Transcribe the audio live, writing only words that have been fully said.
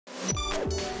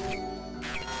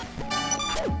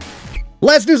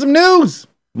Let's do some news.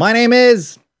 My name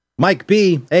is Mike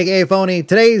B, aka Fony.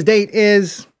 Today's date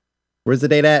is, where's the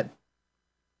date at?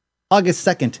 August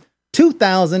 2nd,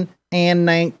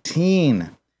 2019.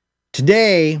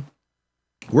 Today,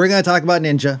 we're going to talk about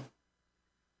Ninja.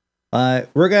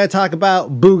 We're going to talk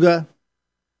about Bugha.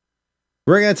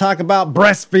 We're going to talk about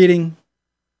breastfeeding.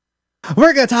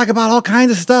 We're going to talk about all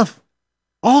kinds of stuff.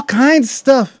 All kinds of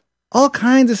stuff. All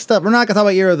kinds of stuff. We're not going to talk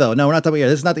about Eero, though. No, we're not talking about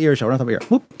Eero. This is not the Eero show. We're not talking about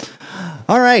Eero. Whoop.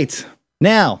 All right.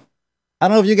 Now, I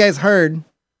don't know if you guys heard.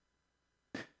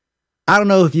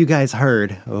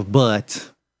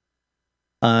 But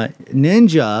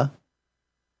Ninja,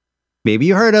 maybe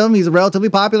you heard him. He's a relatively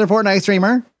popular Fortnite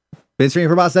streamer. Been streaming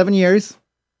for about 7 years.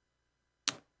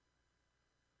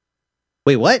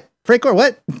 Wait, what? Freakcore,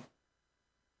 what?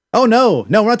 Oh, no.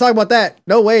 No, we're not talking about that.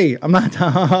 No way. I'm not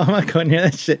going near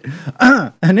that shit.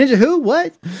 Ninja who?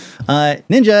 What?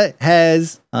 Ninja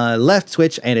has left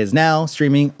Twitch and is now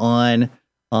streaming on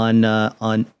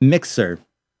Mixer.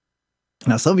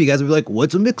 Now, some of you guys will be like,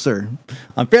 what's a Mixer?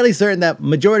 I'm fairly certain that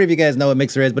majority of you guys know what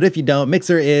Mixer is, but if you don't,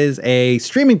 Mixer is a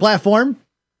streaming platform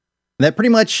that pretty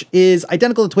much is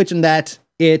identical to Twitch in that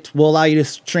it will allow you to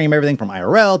stream everything from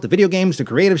IRL to video games to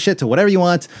creative shit to whatever you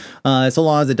want, so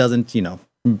long as it doesn't, you know,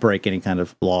 break any kind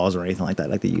of laws or anything like that,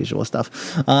 like the usual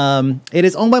stuff. It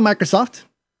is owned by Microsoft,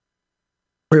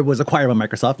 or it was acquired by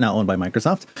Microsoft, now owned by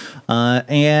Microsoft.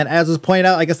 And as was pointed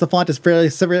out, I guess the font is fairly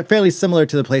similar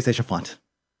to the PlayStation font,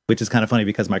 which is kind of funny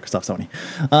because Microsoft Sony.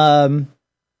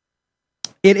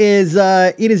 It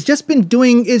has just been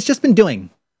doing. It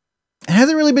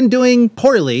hasn't really been doing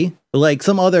poorly like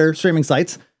some other streaming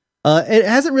sites. It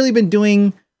hasn't really been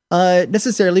doing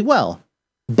necessarily well.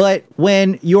 But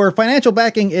when your financial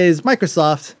backing is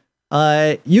Microsoft,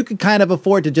 you can kind of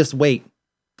afford to just wait.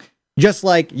 Just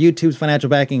like YouTube's financial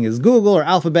backing is Google or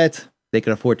Alphabet, they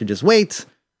can afford to just wait.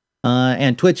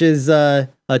 And Twitch's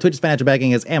financial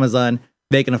backing is Amazon,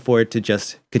 they can afford to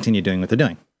just continue doing what they're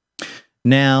doing.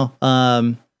 Now,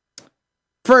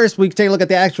 first we can take a look at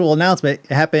the actual announcement.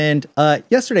 It happened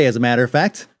yesterday, as a matter of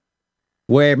fact,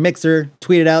 where Mixer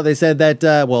tweeted out. They said that,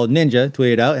 well, Ninja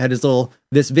tweeted out, had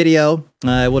this video.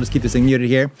 We'll just keep this thing muted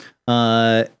here,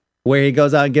 where he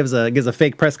goes out and gives a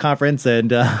fake press conference,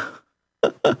 and and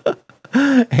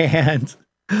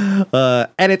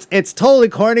it's totally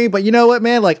corny. But you know what,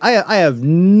 man? Like I have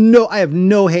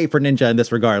no hate for Ninja in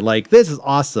this regard. Like, this is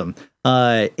awesome.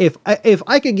 If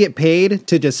I could get paid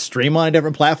to just stream on a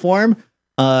different platform,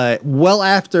 well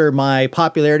after my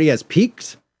popularity has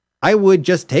peaked, I would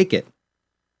just take it.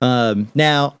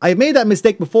 Now, I made that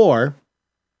mistake before.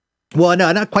 Well,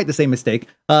 no, not quite the same mistake.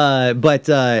 But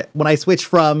when I switched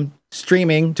from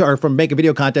streaming to, or from making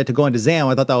video content to going to Zam,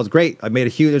 I thought that was great. I made a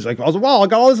huge, I was like, wow, I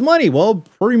got all this money. Well,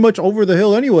 pretty much over the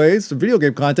hill anyways. Video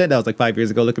game content. That was like 5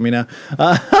 years ago. Look at me now.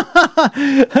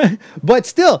 But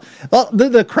still, well,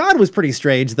 the crowd was pretty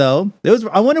strange though.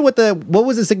 I wonder what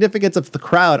was the significance of the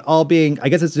crowd all being, I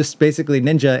guess it's just basically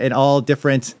Ninja in all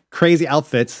different crazy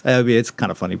outfits. I mean, it's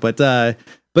kind of funny, but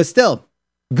still,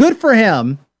 good for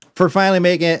him for finally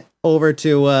making it over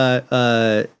to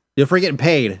for getting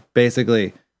paid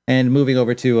basically and moving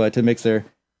over to Mixer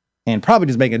and probably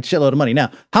just making a shitload of money.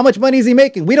 Now, how much money is he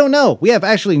making? We don't know. We have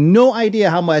actually no idea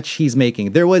how much he's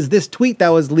making. There was this tweet that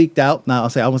was leaked out. Now,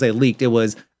 I won't say leaked. It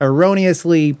was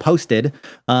erroneously posted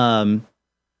and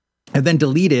then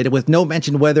deleted with no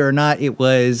mention whether or not it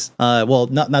was well,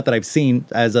 not that I've seen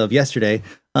as of yesterday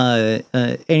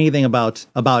anything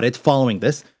about it following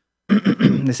this.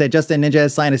 They said Justin Ninja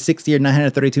has signed a 6-year,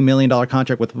 $932 million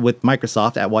contract with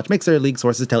Microsoft at Watch Mixer, league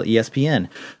sources tell ESPN.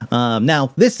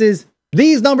 Now,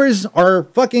 these numbers are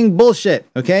fucking bullshit,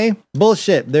 okay?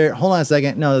 Bullshit. Hold on a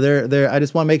second. No, I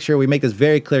just want to make sure we make this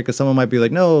very clear because someone might be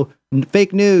like, no,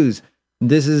 fake news.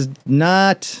 This is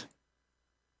not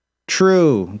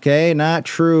true, okay? Not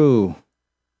true.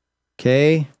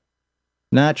 Okay?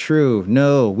 Not true.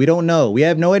 No, we don't know. We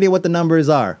have no idea what the numbers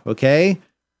are, okay?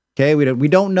 Okay, we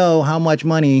don't know how much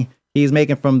money he's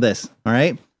making from this, all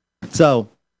right? So,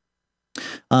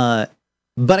 but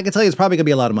I can tell you it's probably going to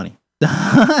be a lot of money.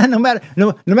 no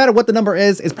matter what the number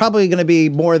is, it's probably going to be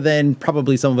more than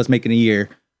probably some of us make in a year,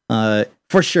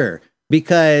 for sure.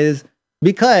 Because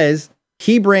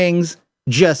he brings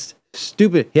just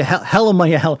stupid, hella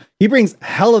money, he brings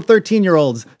hella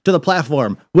 13-year-olds to the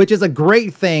platform, which is a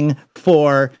great thing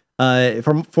for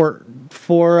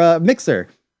Mixer.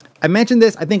 I mentioned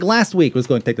this, I think last week. Was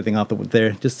going to take the thing off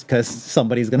there just because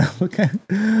somebody's going to look at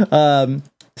it.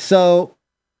 So,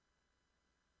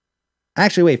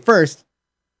 actually, wait, first,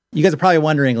 you guys are probably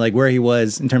wondering like where he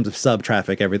was in terms of sub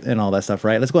traffic, everything, and all that stuff,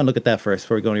 right? Let's go and look at that first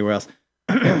before we go anywhere else.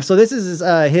 So this is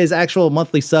his actual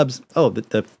monthly subs. Oh,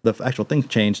 the actual thing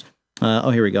changed.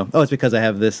 Oh, here we go. Oh, it's because I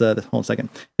have this. Hold a second.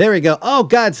 There we go. Oh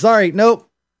God, sorry. Nope.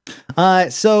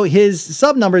 So his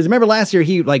sub numbers. Remember last year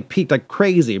he like peaked like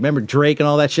crazy. Remember Drake and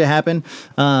all that shit happened.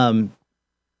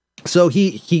 So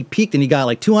he peaked and he got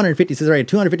like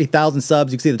 250,000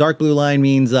 subs. You can see the dark blue line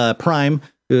means Prime.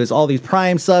 It was all these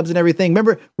Prime subs and everything.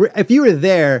 Remember, if you were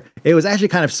there, it was actually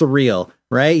kind of surreal,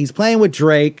 right? He's playing with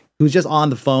Drake, who's just on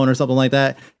the phone or something like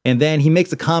that. And then he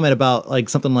makes a comment about like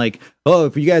something like, oh,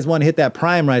 if you guys want to hit that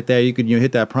Prime right there, you could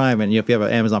hit that Prime. And if you have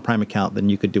an Amazon Prime account, then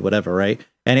you could do whatever, right?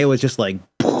 And it was just like,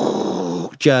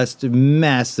 just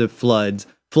massive flood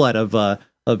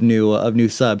of new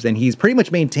subs. And he's pretty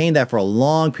much maintained that for a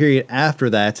long period after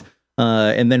that.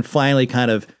 And then finally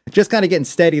kind of getting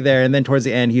steady there. And then towards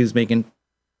the end, he was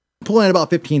pulling in about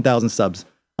 15,000 subs.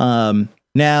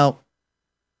 Now,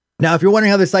 if you're wondering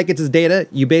how this site gets its data,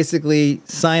 you basically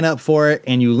sign up for it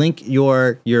and you link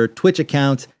your Twitch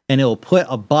account, and it will put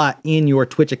a bot in your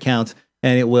Twitch account,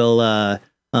 and it will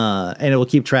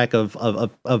keep track of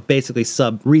basically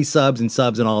resubs and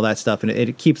subs and all that stuff, and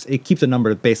it keeps a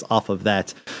number based off of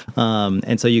that.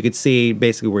 And so you could see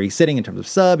basically where he's sitting in terms of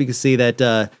sub. You can see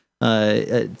that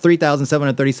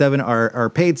 3,737 are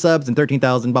paid subs, and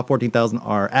about 14,000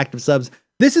 are active subs.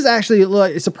 This is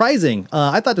actually surprising.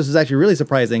 I thought this was actually really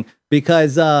surprising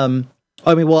because,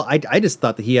 I just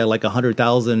thought that he had like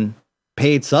 100,000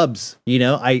 paid subs.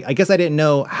 I guess I didn't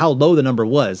know how low the number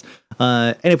was.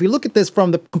 And if we look at this from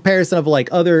the comparison of like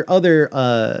other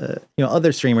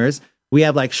streamers, we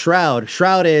have like Shroud.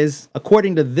 Shroud is,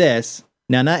 according to this,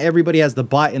 now not everybody has the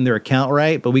bot in their account,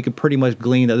 right? But we could pretty much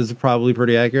glean that this is probably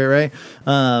pretty accurate,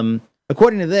 right?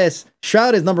 According to this,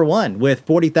 Shroud is number one with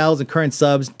 40,000 current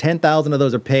subs. 10,000 of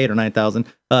those are paid, or 9,000.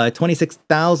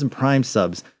 26,000 Prime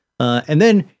subs. And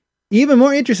then even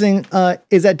more interesting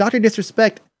is that Dr.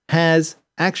 Disrespect has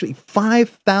actually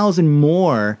 5,000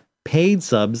 more paid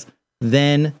subs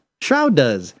than Shroud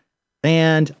does.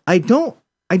 And I think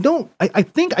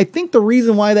the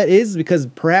reason why that is because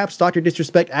perhaps Dr.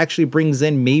 Disrespect actually brings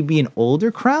in maybe an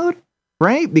older crowd,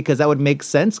 right? Because that would make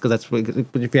sense, because that's what,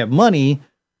 if you have money,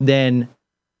 then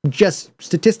just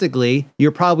statistically,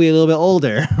 you're probably a little bit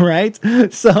older, right?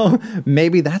 So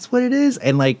maybe that's what it is.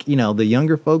 And like, the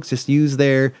younger folks just use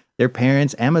their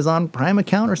parents' Amazon Prime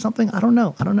account or something. I don't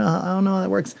know how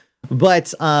that works.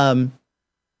 But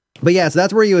yeah, so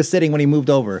that's where he was sitting when he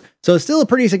moved over. So it's still a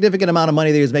pretty significant amount of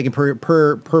money that he was making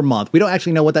per month. We don't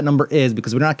actually know what that number is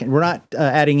because we're not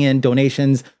adding in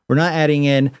donations. We're not adding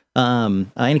in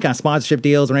any kind of sponsorship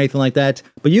deals or anything like that.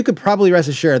 But you could probably rest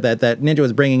assured that Ninja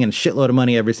was bringing in a shitload of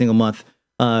money every single month,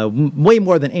 way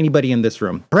more than anybody in this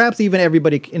room. Perhaps even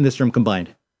everybody in this room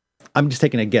combined. I'm just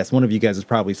taking a guess. One of you guys is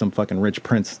probably some fucking rich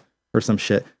prince or some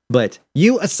shit. But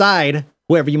you aside,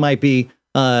 whoever you might be,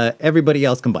 everybody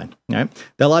else combined. All right.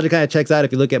 That logic kind of checks out.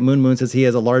 If you look at Moon, says he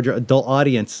has a larger adult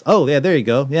audience. Oh yeah, there you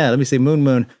go. Yeah, let me see.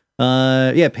 Moon.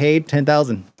 Yeah, paid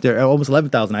 10,000. They're almost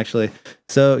 11,000 actually.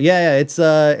 So yeah, it's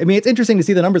it's interesting to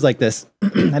see the numbers like this.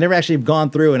 I never actually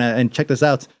gone through and checked this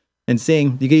out and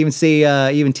seeing. You can even see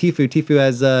even Tfue. Tfue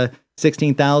has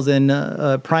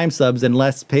 16,000 Prime subs and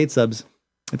less paid subs.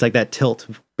 It's like that tilt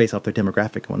based off their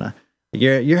demographic and whatnot.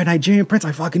 You're a Nigerian prince.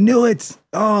 I fucking knew it.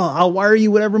 Oh, I'll wire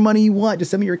you whatever money you want.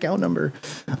 Just send me your account number.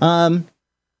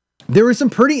 There were some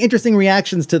pretty interesting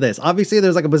reactions to this. Obviously,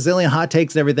 there's like a bazillion hot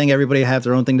takes and everything. Everybody has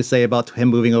their own thing to say about him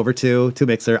moving over to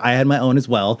Mixer. I had my own as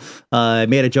well. I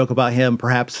made a joke about him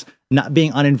perhaps not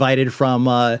being uninvited from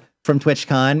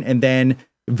TwitchCon, and then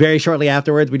very shortly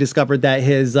afterwards, we discovered that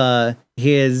his verified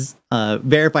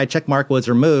checkmark was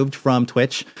removed from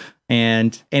Twitch.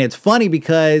 And it's funny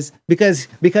because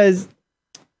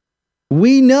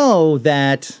we know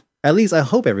that, at least I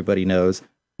hope everybody knows,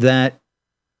 that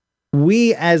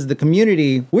we as the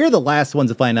community, we're the last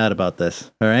ones to find out about this,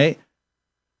 all right?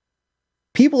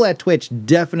 People at Twitch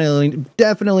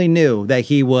definitely knew that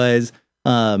he was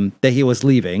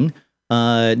leaving.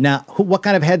 Now, what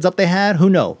kind of heads up they had? Who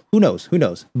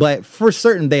knows? But for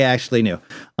certain, they actually knew.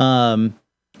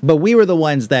 But we were the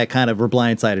ones that kind of were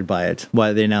blindsided by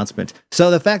the announcement. So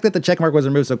the fact that the checkmark was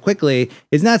removed so quickly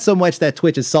is not so much that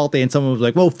Twitch is salty and someone was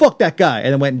like, well, fuck that guy,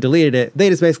 and then went and deleted it. They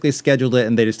just basically scheduled it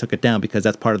and they just took it down because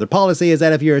that's part of their policy, is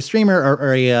that if you're a streamer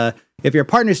or if you're a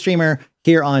partner streamer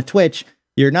here on Twitch,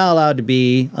 you're not allowed to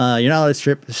be, you're not allowed to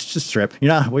strip.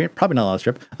 You're probably not allowed to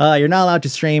strip. You're not allowed to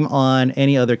stream on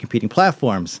any other competing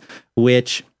platforms,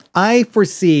 which I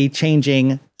foresee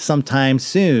changing sometime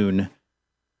soon.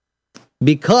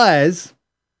 Because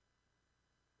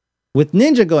with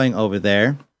Ninja going over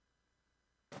there,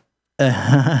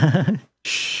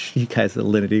 Shh, you guys,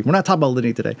 salinity. We're not talking about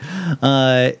salinity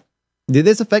today. Did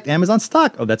this affect Amazon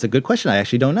stock? Oh, that's a good question. I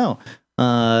actually don't know.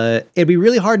 It'd be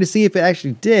really hard to see if it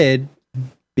actually did,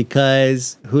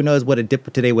 because who knows what a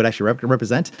dip today would actually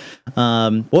represent.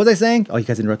 What was I saying? Oh, you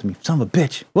guys interrupted me. Son of a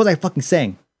bitch. What was I fucking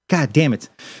saying? God damn it.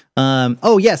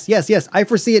 Oh, yes. I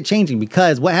foresee it changing,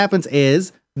 because what happens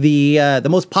is the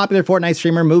most popular Fortnite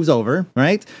streamer moves over,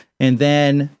 right? And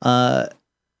then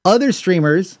other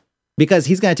streamers, because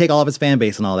he's going to take all of his fan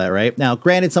base and all that, right? Now,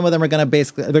 granted, some of them are going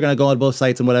to they're going to go on both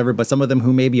sites and whatever, but some of them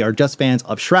who maybe are just fans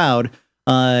of Shroud,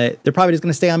 they're probably just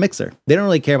going to stay on Mixer. They don't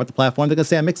really care about the platform. They're going to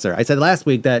stay on Mixer. I said last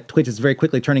week that Twitch is very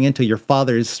quickly turning into your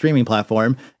father's streaming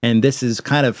platform, and this is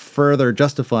kind of further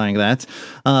justifying that.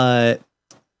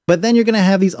 But then you're going to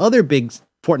have these other big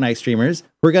Fortnite streamers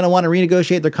who are going to want to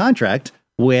renegotiate their contract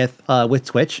with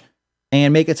Twitch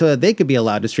and make it so that they could be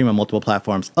allowed to stream on multiple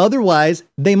platforms. Otherwise,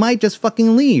 they might just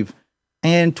fucking leave.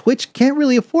 And Twitch can't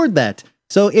really afford that.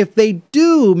 So if they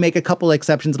do make a couple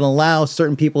exceptions and allow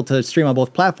certain people to stream on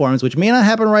both platforms, which may not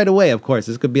happen right away, of course,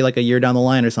 this could be like a year down the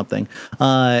line or something,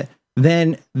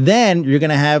 then you're going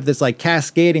to have this like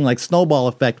cascading, like snowball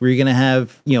effect, where you're going to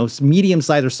have, you know,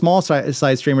 medium-sized or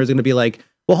small-sized streamers are going to be like,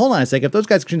 well, hold on a second. If those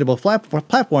guys can stream to both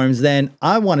platforms, then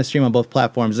I want to stream on both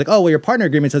platforms. It's like, oh, well, your partner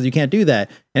agreement says you can't do that.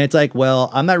 And it's like, well,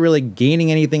 I'm not really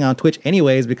gaining anything on Twitch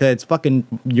anyways, because it's fucking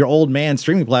your old man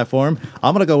streaming platform.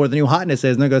 I'm going to go where the new hotness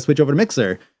is, and they're going to switch over to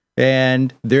Mixer.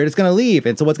 And they're just going to leave.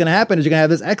 And so what's going to happen is you're going to have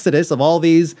this exodus of all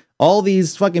these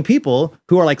fucking people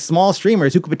who are like small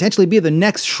streamers who could potentially be the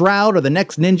next Shroud or the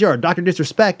next Ninja or Dr.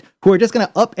 Disrespect, who are just going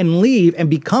to up and leave and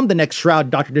become the next Shroud,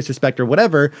 Dr. Disrespect, or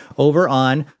whatever over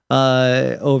on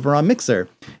Mixer.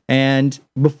 And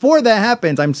before that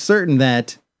happens, I'm certain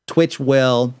that Twitch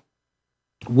will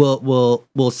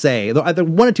say either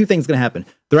one or two things going to happen.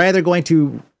 They're either going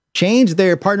to change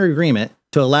their partner agreement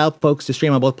to allow folks to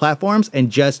stream on both platforms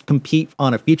and just compete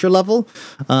on a feature level,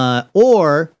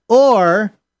 or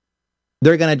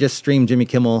they're gonna just stream Jimmy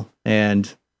Kimmel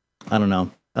and I don't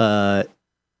know,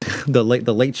 the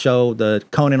late show, the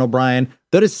Conan O'Brien.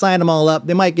 They'll just sign them all up.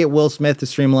 They might get Will Smith to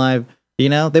stream live. You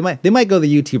know, they might go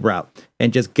the YouTube route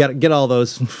and just get all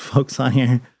those folks on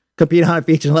here, compete on a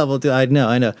feature level too. I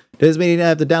know. Does this mean you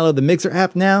have to download the Mixer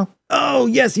app now? Oh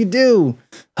yes, you do.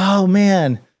 Oh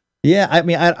man. Yeah, I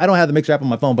mean, I don't have the Mixer app on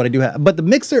my phone, but I do have. But the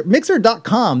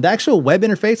Mixer.com, the actual web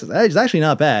interface is actually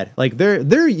not bad. Like their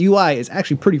UI is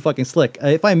actually pretty fucking slick.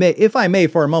 If I may,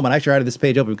 for a moment, I actually had this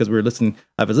page open because I was listening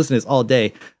to this all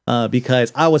day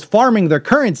because I was farming their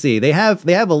currency. They have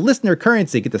a listener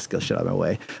currency. Get this skill shit out of my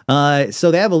way. So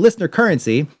they have a listener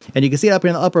currency, and you can see it up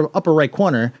in the upper right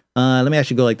corner. Let me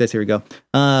actually go like this. Here we go.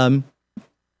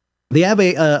 They have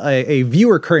a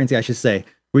viewer currency, I should say,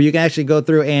 where you can actually go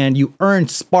through and you earn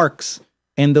sparks,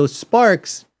 and those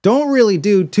sparks don't really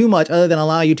do too much other than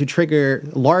allow you to trigger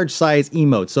large size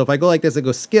emotes. So if I go like this, I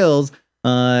go skills,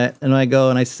 and I go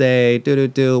and I say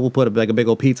we'll put like a big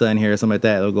old pizza in here or something like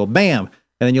that. It'll go bam,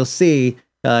 and then you'll see,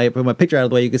 put my picture out of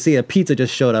the way, you can see a pizza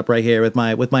just showed up right here with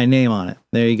my name on it.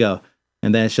 There you go,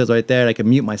 and then it shows right there. And I can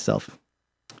mute myself.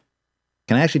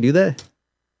 Can I actually do that?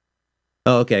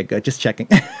 Oh, okay, good. Just checking.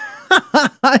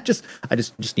 I just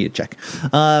need to check.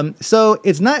 So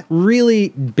it's not really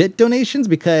bit donations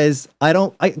because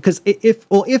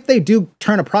if they do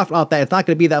turn a profit off that, it's not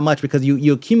going to be that much because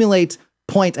you accumulate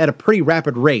points at a pretty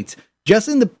rapid rate. Just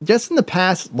in the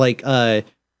past, like say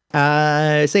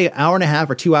an hour and a half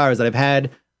or 2 hours that I've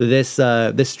had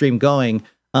this stream going,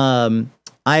 I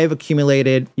have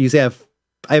accumulated.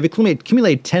 I've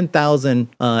accumulated 10,000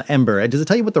 Ember. Does it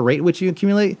tell you what the rate at which you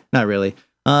accumulate? Not really.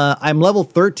 I'm level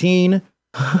 13.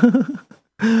 So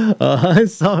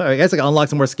I guess I can unlock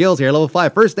some more skills here. Level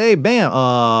 5, first day,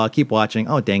 bam. Keep watching.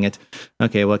 Oh, dang it.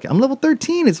 Okay, well, I'm level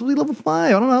 13. It's really level 5.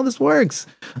 I don't know how this works.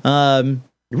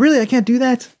 Really, I can't do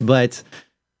that. But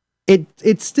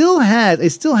it still has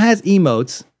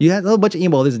emotes. You have a whole bunch of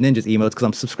emotes. This is Ninja's emotes because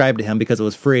I'm subscribed to him because it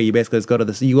was free. You basically just go to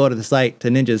the site to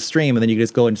Ninja's stream, and then you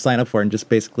just go and sign up for it and just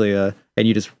basically and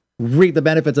you just reap the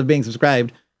benefits of being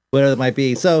subscribed, whatever it might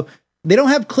be. So they don't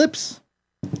have clips.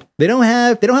 They don't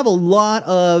have a lot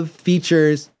of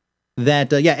features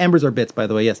that embers are bits, by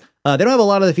the way. Yes, they don't have a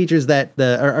lot of the features that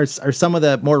are some of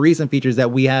the more recent features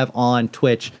that we have on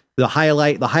Twitch. The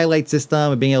highlight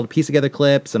system, and being able to piece together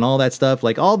clips and all that stuff.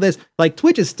 Like all this, like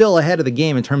Twitch is still ahead of the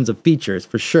game in terms of features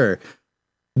for sure.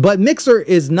 But Mixer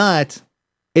is not.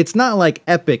 It's not like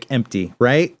Epic empty,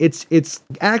 right? It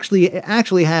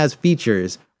actually has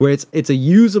features where it's a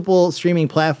usable streaming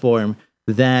platform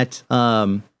that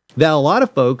a lot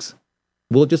of folks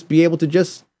will just be able to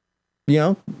just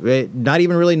not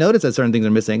even really notice that certain things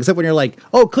are missing, except when you're like,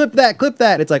 oh, clip that, clip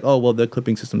that. It's like, oh, well, the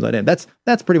clipping system's not in. That's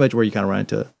pretty much where you kind of run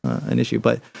into an issue.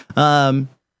 But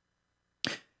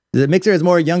the Mixer is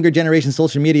more younger generation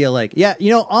social media. Like, yeah,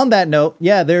 on that note,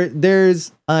 yeah,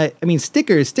 there's I mean,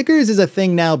 stickers is a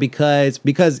thing now because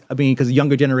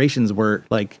younger generations were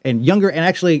like, and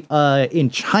actually in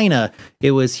China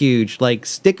it was huge. Like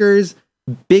stickers,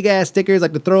 big ass stickers,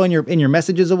 like to throw in your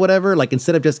messages or whatever. Like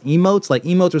instead of just emotes, like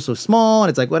emotes are so small and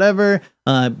it's like whatever.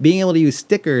 Being able to use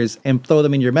stickers and throw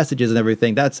them in your messages and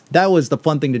everything, that was the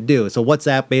fun thing to do. So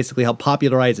WhatsApp basically helped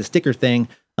popularize the sticker thing.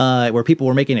 Where people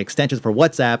were making extensions for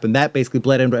WhatsApp, and that basically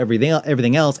bled into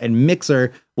everything else. And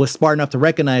Mixer was smart enough to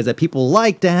recognize that people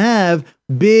like to have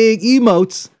big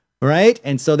emotes, right?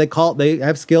 And so they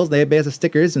have skills, they have basic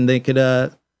stickers, and they could,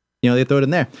 they throw it in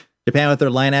there. Japan with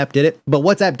their Line app did it, but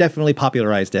WhatsApp definitely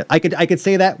popularized it. I could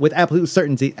say that with absolute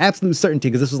certainty,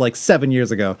 because this was like 7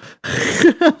 years ago.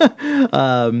 But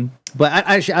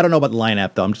I don't know about the Line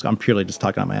app though. I'm purely just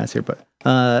talking on my ass here, but.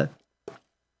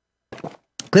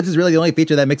 Clips is really the only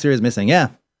feature that Mixer is missing. Yeah.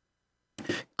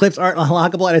 Clips aren't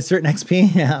unlockable at a certain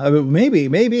XP. Yeah,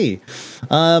 maybe.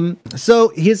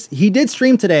 So he did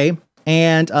stream today,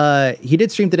 and he did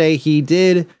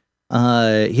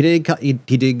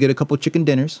get a couple chicken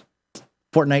dinners,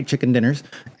 Fortnite chicken dinners,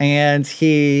 and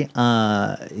he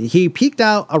peaked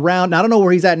out around, I don't know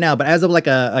where he's at now, but as of like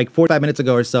 45 minutes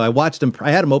ago or so, I watched him.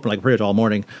 I had him open like pretty much all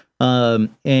morning,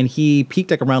 and he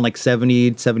peaked like around like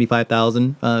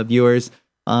 75,000 viewers.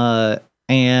 And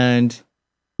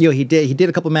he did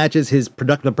a couple matches.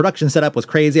 The production setup was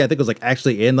crazy. I think it was like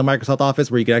actually in the Microsoft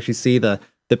office where you could actually see the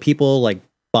people like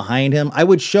behind him. I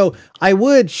would show a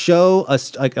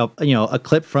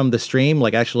clip from the stream,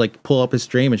 like actually like pull up his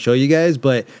stream and show you guys,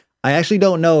 but I actually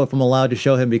don't know if I'm allowed to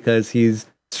show him because he's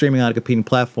streaming on a competing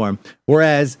platform.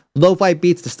 Whereas Lo-Fi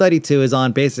Beats to Study To is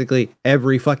on basically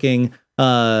every fucking he's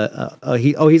at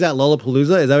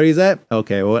Lollapalooza. Is that where he's at?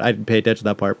 Okay, well, I didn't pay attention to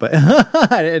that part, but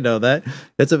I didn't know that.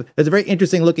 It's a very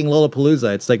interesting looking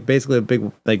Lollapalooza. It's like basically a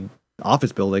big like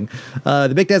office building.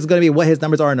 The big test is going to be what his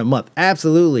numbers are in a month.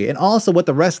 Absolutely. And also what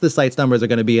the rest of the site's numbers are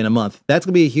going to be in a month. That's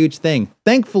going to be a huge thing.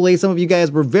 Thankfully, some of you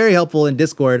guys were very helpful in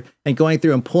Discord and going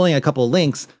through and pulling a couple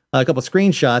links, a couple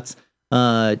screenshots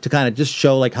to kind of just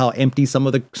show like how empty some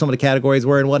of the categories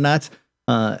were and whatnot.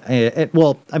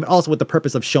 Well, I mean, also with the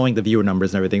purpose of showing the viewer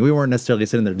numbers and everything. We weren't necessarily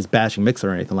sitting there just bashing Mixer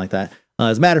or anything like that.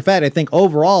 As a matter of fact, I think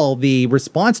overall the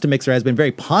response to Mixer has been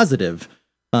very positive.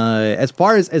 As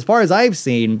far as I've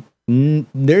seen,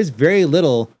 there's very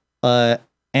little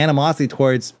animosity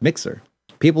towards Mixer.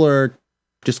 People are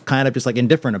just kind of just like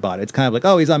indifferent about it. It's kind of like,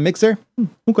 oh, he's on Mixer,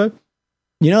 okay.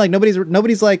 Like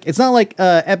nobody's like, it's not like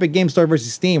Epic Game Store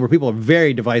versus Steam where people are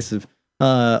very divisive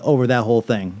over that whole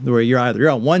thing, where you're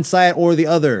on one side or the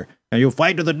other and you'll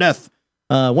fight to the death.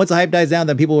 Once the hype dies down,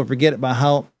 then people will forget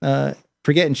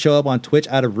and show up on Twitch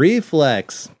out of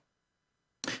reflex.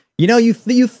 You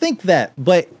think that,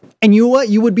 but and you know what,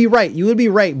 you would be right,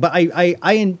 but I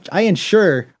am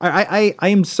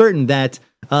certain that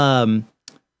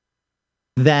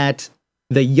that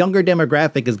the younger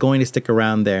demographic is going to stick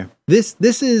around there. This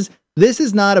is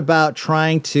not about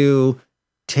trying to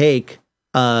take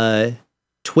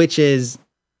Twitch's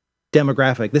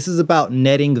demographic. This is about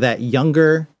netting the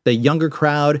younger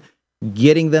crowd,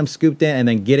 getting them scooped in, and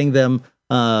then getting them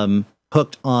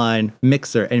hooked on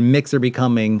Mixer, and Mixer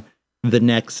becoming the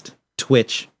next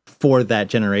Twitch for that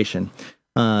generation.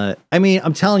 I mean,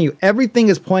 I'm telling you, everything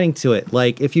is pointing to it.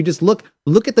 Like, if you just look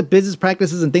at the business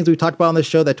practices and things we've talked about on the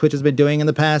show that Twitch has been doing in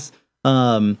the past,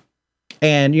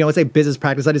 and when I say business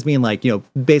practice, I just mean like,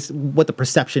 what the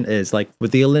perception is, like with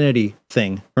the Alinity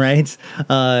thing, right?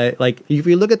 Like if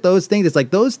you look at those things, it's like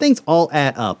those things all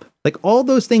add up. Like all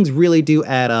those things really do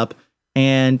add up.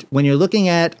 And when you're looking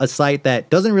at a site that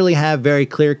doesn't really have very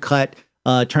clear cut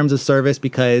terms of service,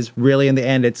 because really in the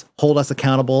end it's hold us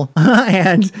accountable,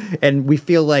 and we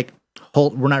feel like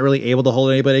we're not really able to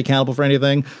hold anybody accountable for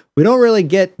anything. We don't really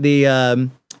get the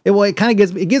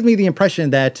it gives me the impression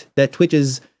that Twitch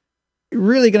is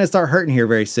really going to start hurting here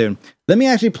very soon. Let me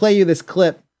actually play you this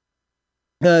clip.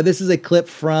 This is a clip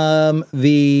from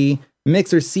the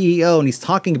Mixer CEO, and he's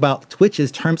talking about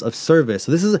Twitch's terms of service.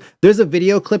 So there's a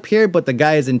video clip here, but the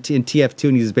guy is in TF2,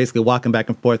 and he's basically walking back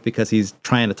and forth because he's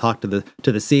trying to talk to the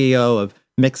CEO of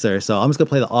Mixer. So I'm just gonna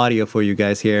play the audio for you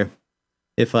guys here,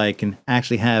 if I can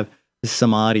actually have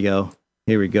some audio.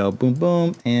 Here we go, boom,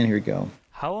 boom, and here we go.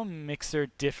 How will Mixer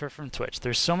differ from Twitch?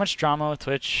 There's so much drama with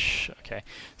Twitch. Okay,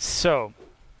 so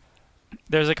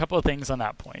there's a couple of things on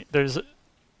that point. There's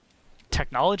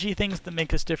technology things that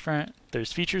make us different.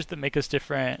 There's features that make us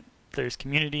different. there's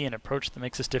community and approach that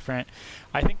makes us different.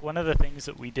 I think one of the things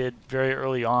that we did very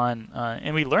early on,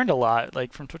 and we learned a lot,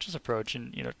 like from Twitch's approach,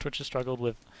 and Twitch has struggled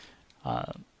with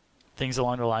things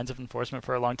along the lines of enforcement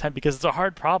for a long time because it's a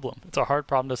hard problem. It's a hard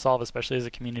problem to solve, especially as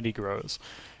a community grows.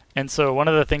 And so one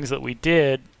of the things that we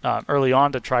did early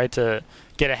on to try to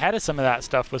get ahead of some of that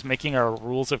stuff was making our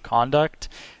rules of conduct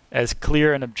as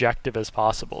clear and objective as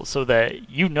possible, so that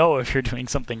if you're doing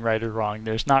something right or wrong.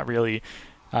 There's not really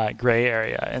gray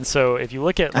area. And so if you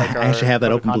look at like our actually have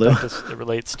that open blue as it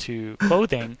relates to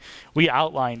clothing, we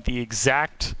outlined the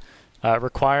exact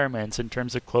requirements in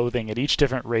terms of clothing at each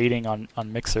different rating on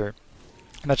Mixer.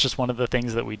 And that's just one of the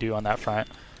things that we do on that front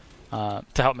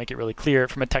to help make it really clear.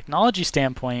 From a technology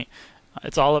standpoint,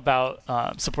 it's all about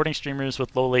supporting streamers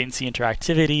with low latency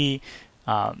interactivity,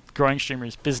 growing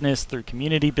streamers' business through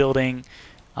community building,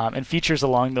 and features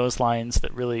along those lines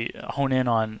that really hone in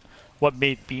on what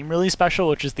made Beam really special,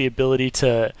 which is the ability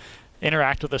to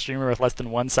interact with a streamer with less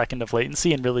than 1 second of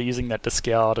latency and really using that to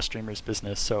scale out a streamer's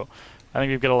business. So I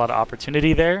think we've got a lot of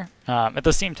opportunity there. At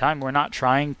the same time, we're not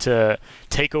trying to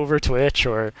take over Twitch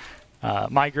or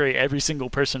migrate every single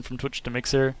person from Twitch to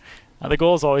Mixer. The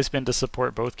goal has always been to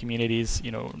support both communities.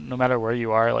 No matter where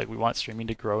you are, like we want streaming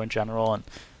to grow in general, and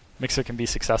Mixer can be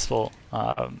successful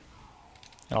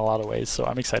in a lot of ways. So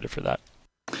I'm excited for that.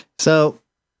 So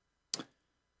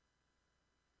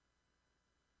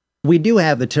we do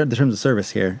have the terms of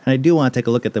service here, and I do want to take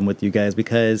a look at them with you guys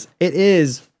because it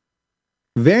is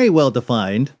very well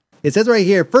defined. It says right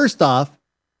here, first off,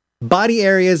 body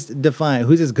areas defined.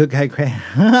 Who's this good guy?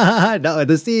 No,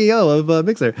 the CEO of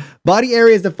Mixer. Body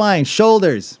areas defined: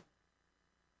 shoulders,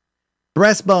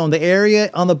 breastbone, the area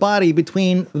on the body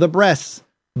between the breasts.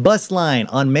 Bust line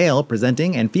on male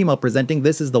presenting and female presenting.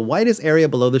 This is the widest area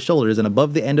below the shoulders and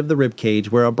above the end of the rib cage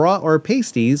where a bra or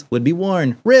pasties would be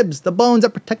worn. Ribs, the bones that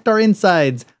protect our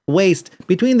insides. Waist,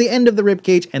 between the end of the rib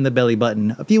cage and the belly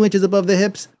button. A few inches above the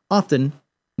hips, often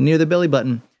near the belly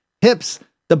button. Hips,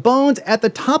 the bones at the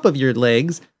top of your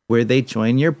legs where they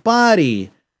join your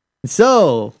body.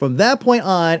 So from that point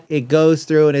on, it goes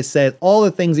through and it says all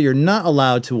the things that you're not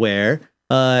allowed to wear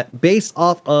based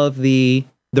off of the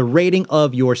rating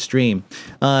of your stream.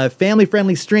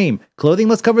 Family-friendly stream. Clothing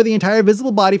must cover the entire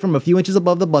visible body from a few inches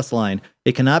above the bust line.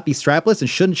 It cannot be strapless and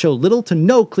shouldn't show little to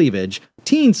no cleavage.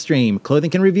 Teen stream. Clothing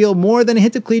can reveal more than a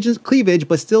hint of cleavage,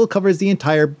 but still covers the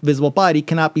entire visible body.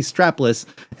 Cannot be strapless.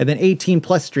 And then 18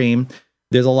 plus stream.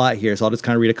 There's a lot here, so I'll just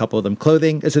kind of read a couple of them.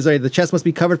 Clothing. It says, the chest must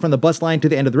be covered from the bust line to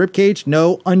the end of the rib cage.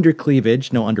 No under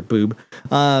cleavage. No under boob.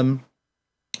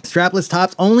 Strapless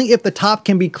tops only if the top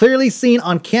can be clearly seen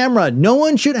on camera. No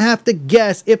one should have to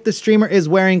guess if the streamer is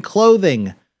wearing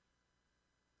clothing.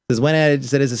 This is when it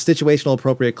said it's a situational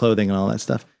appropriate clothing and all that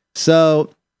stuff. So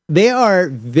they are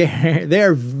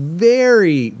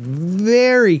very,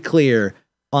 very clear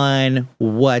on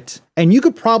what, and you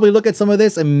could probably look at some of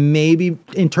this and maybe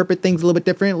interpret things a little bit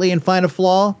differently and find a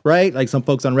flaw, right? Like some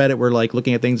folks on Reddit were like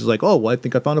looking at things like, oh, well, I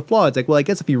think I found a flaw. It's like, well, I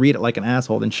guess if you read it like an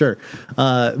asshole, then sure.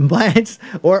 But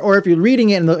or if you're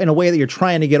reading it in a way that you're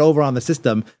trying to get over on the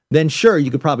system, then sure,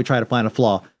 you could probably try to find a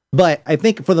flaw. But I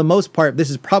think for the most part, this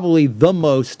is probably the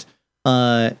most,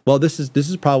 this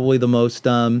is probably the most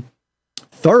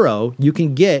thorough you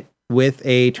can get with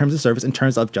a terms of service in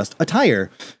terms of just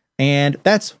attire. And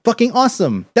that's fucking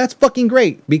awesome. That's fucking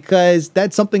great because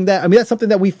that's something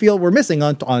that we feel we're missing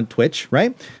on Twitch,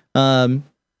 right? You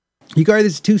guys,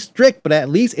 it's too strict, but at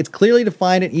least it's clearly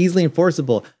defined and easily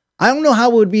enforceable. I don't know how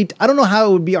it would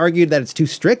be argued that it's too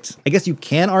strict. I guess you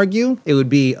can argue it would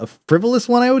be a frivolous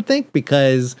one, I would think,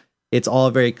 because it's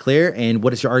all very clear. And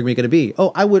what is your argument going to be?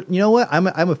 Oh, you know what? I'm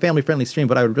a family-friendly stream,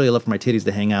 but I would really love for my titties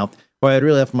to hang out, or I'd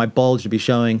really love for my bulge to be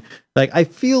showing. Like, I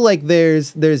feel like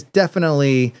there's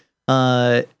definitely,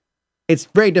 it's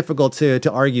very difficult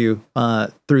to argue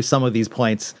through some of these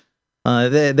points.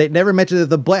 They never mentioned that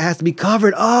the butt has to be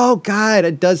covered. Oh God,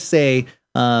 it does say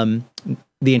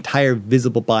the entire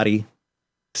visible body,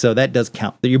 so that does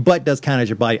count. Your butt does count as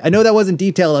your body. I know that wasn't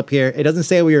detailed up here. It doesn't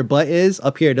say where your butt is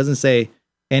up here. It doesn't say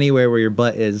anywhere where your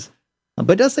butt is,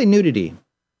 but it does say nudity.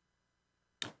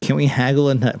 Can we haggle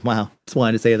a nut? Wow, just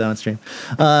wanted to say that on stream.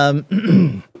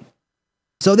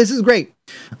 So this is great.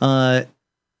 No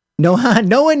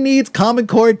one needs Common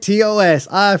Core TOS.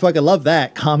 I fucking love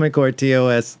that. Common Core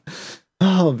TOS.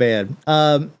 Oh, man.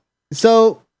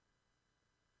 So,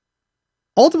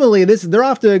 ultimately, they're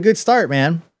off to a good start,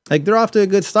 man. Like, they're off to a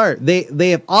good start. They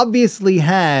have obviously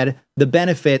had the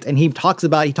benefit, and he talked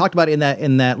about it in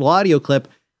that little audio clip.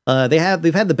 They've had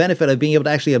the benefit of being able to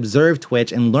actually observe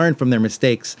Twitch and learn from their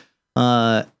mistakes.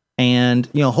 And,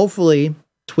 hopefully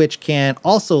Twitch can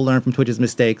also learn from Twitch's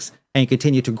mistakes and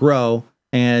continue to grow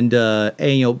and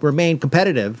you know, remain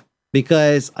competitive.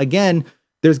 Because again,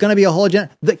 there's going to be a whole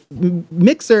the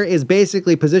Mixer is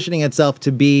basically positioning itself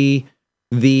to be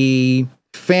the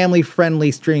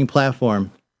family-friendly streaming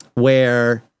platform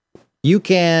where you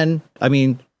can, I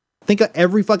mean, think of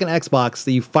every fucking Xbox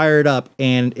that you fire it up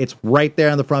and it's right there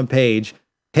on the front page.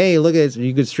 Hey, look at it.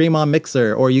 You can stream on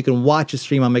Mixer, or you can watch a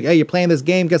stream on Mixer. Hey, you're playing this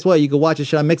game. Guess what? You can watch a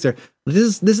shit on Mixer.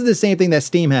 This is the same thing that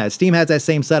Steam has. Steam has that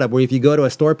same setup where if you go to a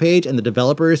store page and the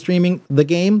developer is streaming the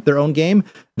game, their own game,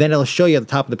 then it'll show you at the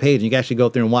top of the page, and you can actually go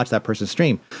through and watch that person's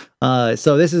stream.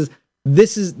 So this is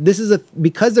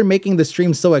because they're making the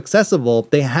stream so accessible,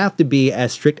 they have to be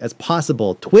as strict as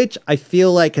possible. Twitch, I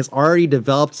feel like, has already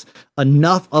developed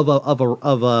enough of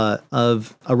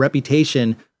a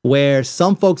reputation where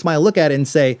some folks might look at it and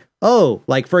say, oh,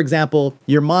 like, for example,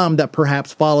 your mom that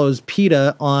perhaps follows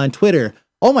PETA on Twitter.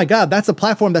 Oh my God, that's a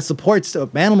platform that supports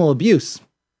animal abuse.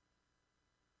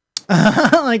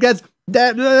 Like that's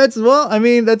well, I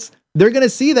mean, they're going to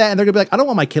see that and they're gonna be like, I don't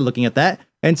want my kid looking at that.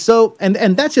 And so, and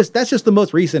that's just the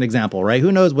most recent example, right?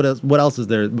 Who knows what else is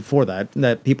there before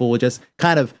that people will just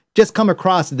kind of just come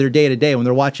across their day to day when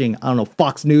they're watching, I don't know,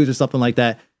 Fox News or something like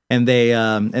that. And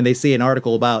they see an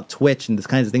article about Twitch and the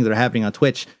kinds of things that are happening on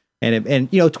Twitch, and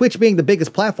you know, Twitch being the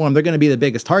biggest platform, they're going to be the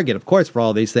biggest target, of course, for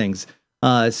all these things.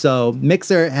 So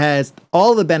Mixer has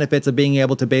all the benefits of being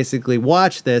able to basically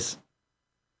watch this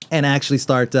and actually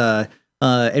start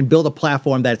and build a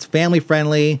platform that's family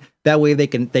friendly. That way they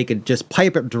can just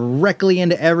pipe it directly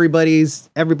into everybody's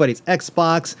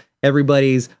Xbox,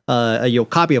 everybody's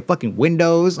copy of fucking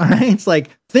Windows. All right, it's like,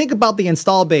 think about the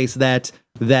install base that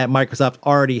Microsoft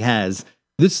already has.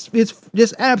 It's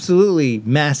just absolutely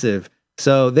massive.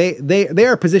 So they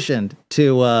are positioned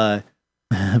to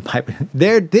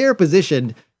they're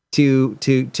positioned to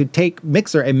take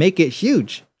Mixer and make it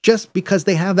huge just because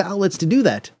they have the outlets to do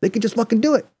that. They can just fucking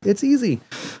do it. It's easy.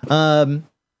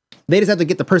 They just have to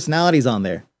get the personalities on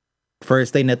there.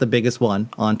 First, they net the biggest one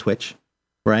on Twitch,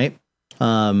 right?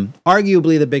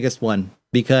 Arguably the biggest one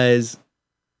because,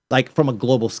 like, from a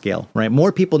global scale, right?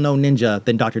 More people know Ninja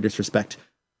than Dr. Disrespect.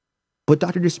 But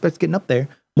Dr. Disrespect's getting up there.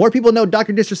 More people know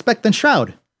Dr. Disrespect than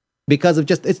Shroud because of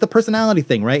it's the personality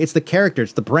thing, right? It's the character,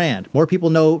 it's the brand. More people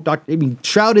know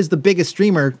Shroud is the biggest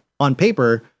streamer on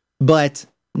paper, but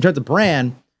in terms of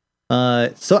brand,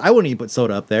 so I wouldn't even put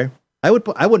Soda up there. I would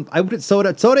put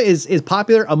Soda. Soda is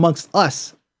popular amongst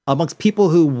us, amongst people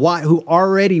who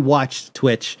already watch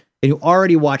Twitch and who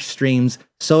already watch streams.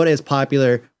 Soda is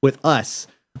popular with us.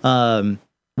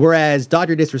 Whereas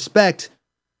Dr. Disrespect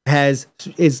has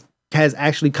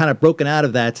actually kind of broken out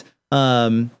of that,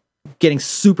 getting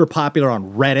super popular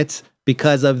on Reddit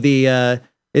because of the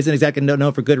isn't exactly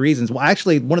known for good reasons. Well,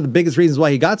 actually, one of the biggest reasons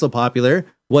why he got so popular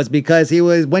was because he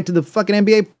went to the fucking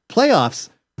NBA playoffs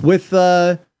with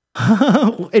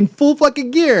in full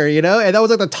fucking gear, you know, and that was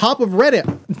like the top of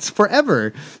Reddit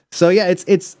forever. So yeah,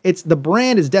 it's the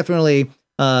brand is definitely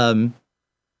for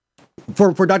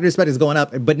Dr. Respect is going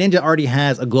up, but Ninja already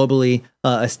has a globally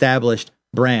established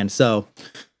brand. So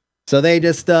they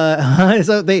just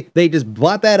they just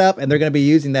bought that up, and they're going to be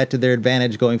using that to their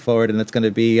advantage going forward, and it's going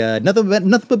to be nothing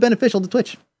but beneficial to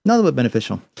Twitch. Nothing but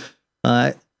beneficial.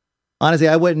 Honestly,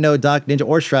 I wouldn't know Doc, Ninja,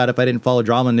 or Shroud if I didn't follow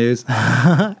drama news.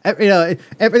 You know,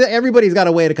 everybody's got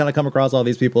a way to kind of come across all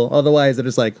these people. Otherwise, they're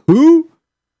just like, who?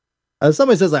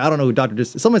 Someone says, like, I don't know who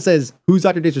someone says, who's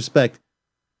Dr. Disrespect?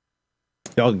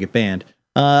 Y'all can get banned.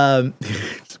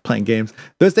 Just playing games.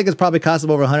 Those tickets probably cost him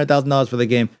over $100,000 for the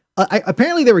game.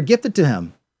 Apparently, they were gifted to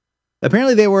him.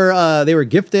 Apparently, they were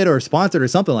gifted or sponsored or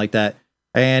something like that.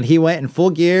 And he went in full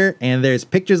gear, and there's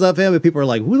pictures of him, and people are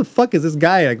like, who the fuck is this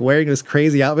guy, like, wearing this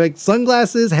crazy outfit? Like,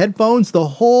 sunglasses, headphones, the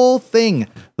whole thing.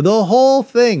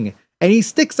 And he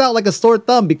sticks out like a sore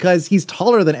thumb because he's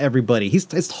taller than everybody.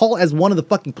 He's as tall as one of the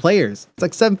fucking players. It's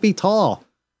like 7 feet tall.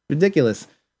 Ridiculous.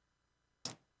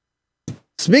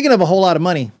 Speaking of a whole lot of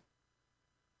money,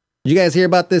 did you guys hear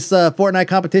about this Fortnite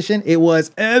competition? It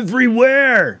was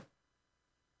everywhere.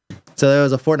 So there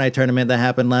was a Fortnite tournament that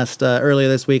happened earlier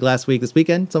this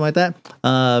weekend, something like that.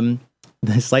 The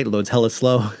site loads hella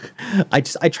slow. I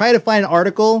try to find an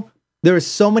article. There were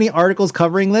so many articles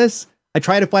covering this. I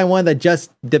tried to find one that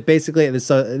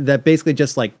basically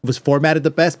just like was formatted the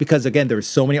best, because again, there were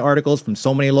so many articles from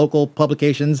so many local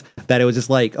publications that it was just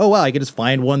like, oh wow, I could just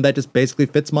find one that just basically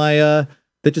fits my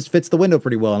that just fits the window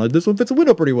pretty well. And like, this one fits the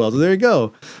window pretty well. So there you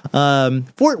go.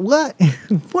 For what?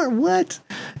 For what?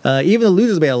 Even the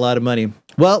losers made a lot of money.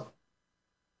 Well,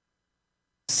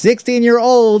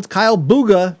 16-year-old Kyle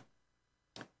Bugha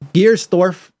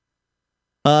Giersdorf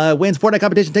wins Fortnite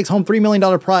competition, takes home $3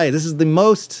 million prize. This is the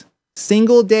most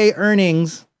single day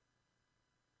earnings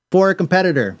for a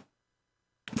competitor,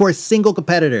 for a single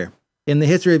competitor in the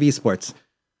history of esports.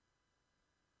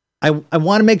 I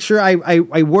want to make sure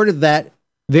I worded that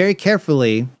very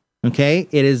carefully. Okay,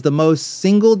 it is the most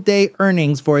single day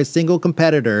earnings for a single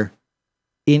competitor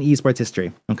in esports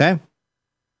history. Okay,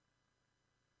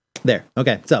 there.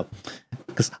 Okay, so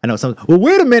because I know some. Well,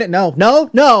 wait a minute. No.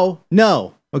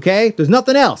 Okay, there's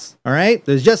nothing else. All right,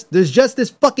 there's just this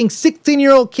fucking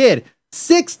 16-year-old kid,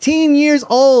 16 years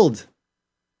old.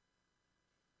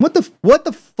 What the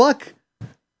fuck?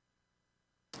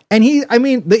 And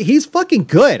he's fucking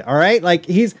good. All right, like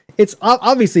it's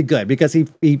obviously good because he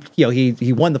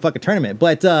won the fucking tournament.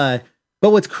 But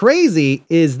what's crazy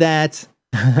is that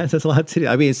that's a lot to do.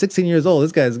 I mean, 16 years old.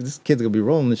 This kid's gonna be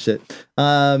rolling this shit.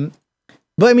 But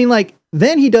I mean, like,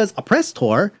 then he does a press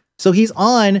tour. So he's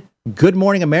on Good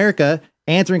Morning America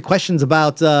answering questions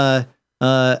about Fortnite.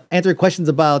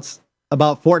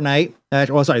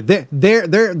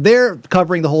 They're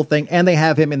covering the whole thing, and they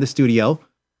have him in the studio,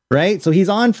 right? So he's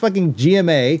on fucking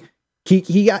GMA.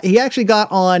 He actually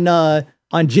got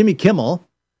on Jimmy Kimmel.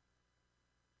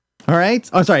 All right.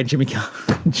 Oh, sorry, Jimmy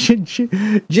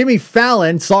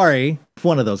Fallon. Sorry,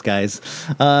 one of those guys.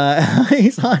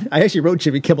 He's on. I actually wrote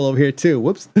Jimmy Kimmel over here too.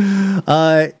 Whoops.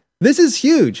 This is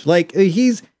huge. Like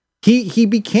he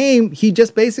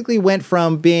just basically went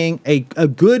from being a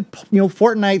good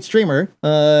Fortnite streamer,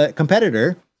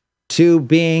 competitor, to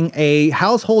being a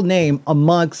household name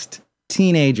amongst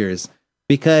teenagers,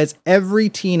 because every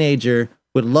teenager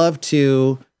would love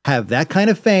to have that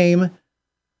kind of fame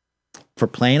for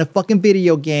playing a fucking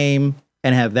video game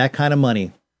and have that kind of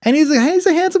money. And he's a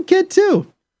handsome kid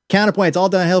too. Counterpoints all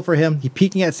downhill for him. He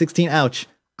peaking at 16. Ouch.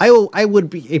 I would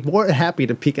be more happy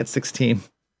to peak at 16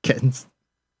 kittens.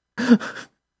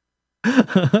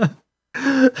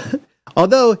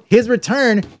 Although his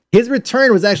return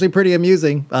was actually pretty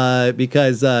amusing,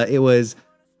 because it was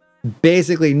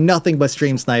basically nothing but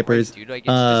stream snipers. Dude, like, it's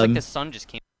just like the sun just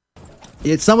came.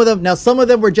 Some of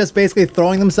them were just basically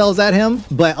throwing themselves at him,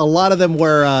 but a lot of them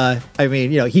were,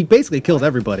 he basically kills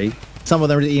everybody. Some of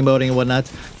them were emoting and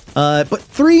whatnot. But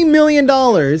 $3 million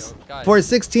for a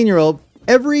 16-year-old.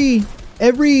 Every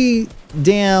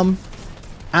damn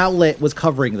outlet was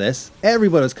covering this.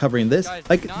 Everybody was covering this. Guys,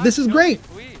 like, this is great.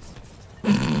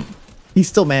 He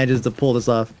still manages to pull this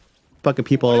off. Fucking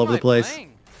people all over the place.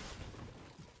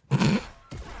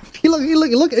 He looked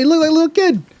like a little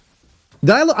kid.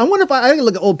 I wonder if I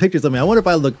look at old pictures of me. I wonder if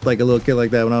I looked like a little kid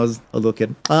like that when I was a little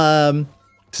kid.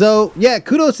 So yeah,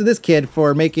 kudos to this kid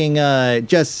for making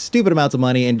just stupid amounts of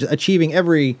money and achieving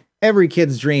every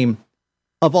kid's dream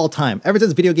of all time. Ever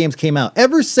since video games came out,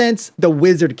 ever since The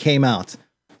Wizard came out,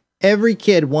 every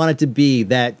kid wanted to be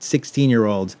that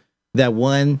 16-year-old that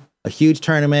won a huge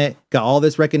tournament, got all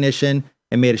this recognition,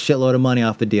 and made a shitload of money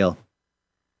off the deal.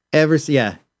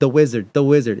 The Wizard.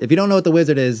 If you don't know what The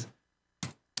Wizard is,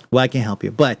 well, I can't help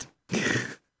you. But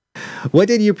what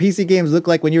did your PC games look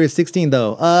like when you were 16,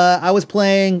 though? I was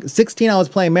playing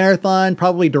Marathon,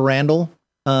 probably Durandal,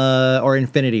 or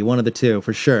Infinity, one of the two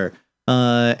for sure.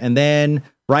 And then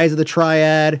Rise of the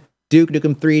Triad, Duke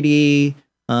Nukem 3D,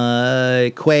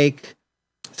 Quake.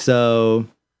 So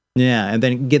yeah, and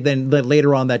then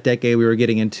later on that decade, we were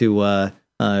getting into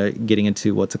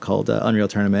what's it called, Unreal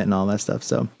Tournament and all that stuff.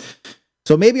 So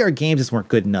maybe our games just weren't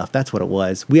good enough. That's what it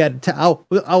was. We had I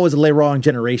was a wrong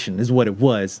generation, is what it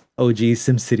was. OG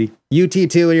SimCity,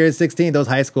 UT2 when you were 16. Those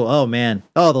high school. Oh man.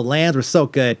 Oh, the lands were so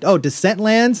good. Oh, Descent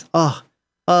lands. Oh,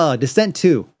 Descent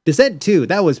 2.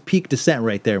 That was peak Descent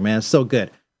right there, man. So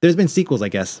good. There's been sequels, I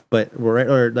guess, but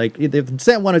the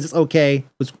Descent 1 was just okay,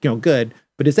 was good,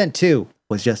 but Descent 2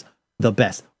 was just the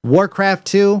best. Warcraft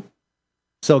 2,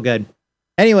 so good.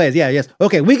 Anyways, yes.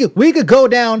 Okay, we could go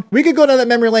down that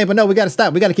memory lane, but no, we gotta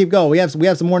stop. We gotta keep going. We have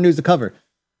some more news to cover.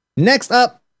 Next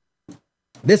up,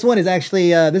 this one is actually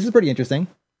this is pretty interesting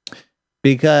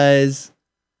because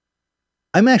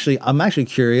I'm actually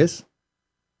curious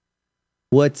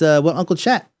what Uncle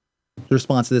Chat's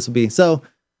response to this will be. So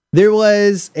there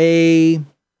was a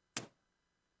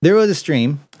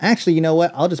stream. Actually, you know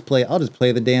what? I'll just play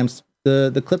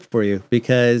the clip for you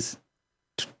because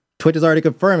Twitch has already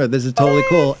confirmed that this is totally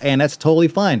cool, and that's totally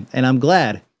fine, and I'm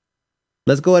glad.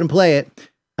 Let's go ahead and play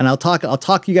it, and I'll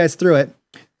talk you guys through it.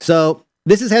 So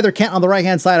this is Heather Kent on the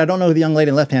right-hand side. I don't know who the young lady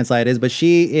on the left-hand side is, but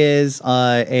she is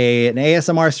an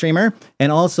ASMR streamer,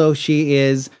 and also she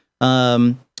is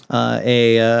an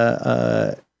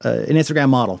Instagram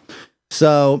model.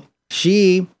 So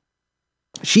she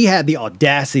had the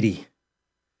audacity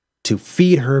to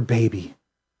feed her baby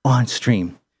on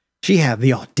stream. She had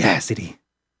the audacity.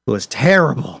 It was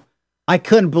terrible. I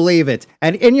couldn't believe it.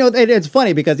 And you know, it's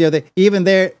funny because, you know,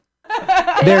 they're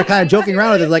kind of joking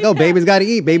around with it, like, oh, baby's got to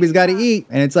eat, baby's got to eat.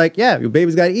 And it's like, yeah, your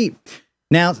baby's got to eat.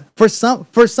 Now, for some,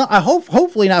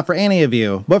 hopefully not for any of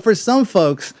you, but for some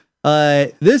folks,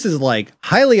 this is like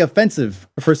highly offensive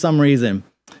for some reason.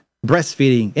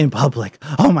 Breastfeeding in public.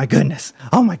 Oh my goodness.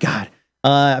 Oh my God.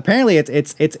 Apparently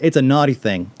it's a naughty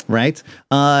thing, right?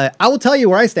 I will tell you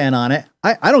where I stand on it.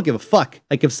 I don't give a fuck.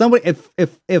 Like if somebody,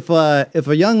 if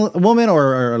a young woman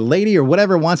or a lady or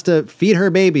whatever wants to feed her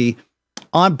baby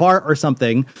on BART or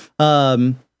something,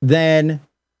 then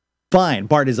fine.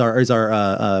 BART is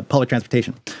our public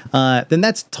transportation. Then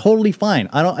that's totally fine.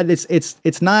 I don't.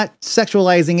 It's not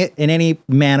sexualizing it in any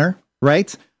manner,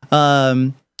 right?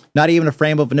 Not even a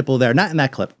frame of a nipple there. Not in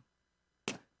that clip.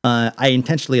 I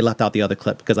intentionally left out the other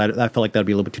clip because I felt like that'd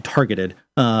be a little bit too targeted.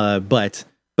 But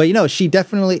you know, she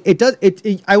definitely,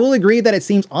 I will agree that it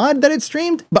seems odd that it's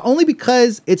streamed, but only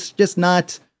because it's just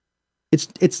not,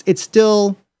 it's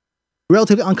still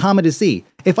relatively uncommon to see.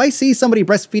 If I see somebody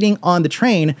breastfeeding on the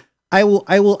train, I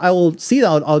will see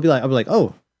that. I'll be like,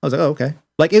 oh, I was like, oh, okay.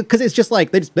 Like, cause it's just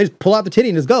like, they just pull out the titty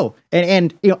and just go.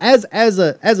 And, you know, as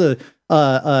a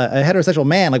heterosexual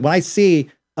man, like when I see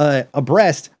a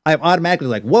breast, I'm automatically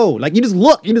like, whoa, like you just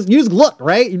look,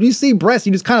 right? You see breast,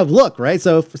 you just kind of look, right?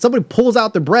 So if somebody pulls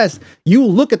out the breast, you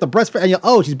look at the breast and you're,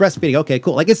 oh, she's breastfeeding. Okay,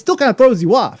 cool. Like it still kind of throws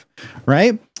you off,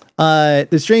 right?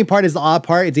 The strange part is the odd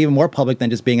part. It's even more public than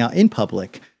just being out in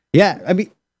public. Yeah, I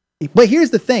mean, but here's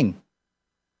the thing.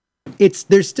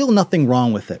 There's still nothing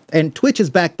wrong with it. And Twitch has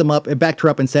backed her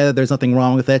up and said that there's nothing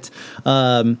wrong with it.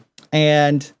 But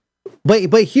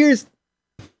here's,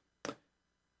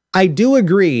 I do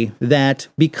agree that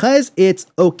because it's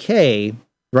okay,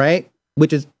 right?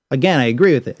 Which is, again, I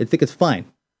agree with it. I think it's fine.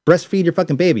 Breastfeed your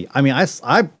fucking baby. I mean, I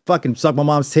fucking sucked my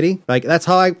mom's titty. Like, that's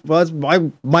how I was.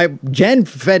 My Jen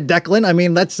fed Declan. I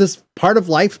mean, that's just part of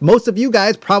life. Most of you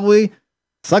guys probably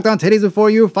sucked on titties before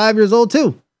you were 5 years old,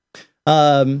 too.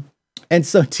 And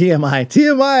so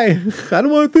TMI. I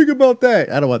don't want to think about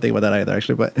that. I don't want to think about that either,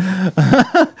 actually. But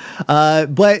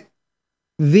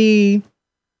the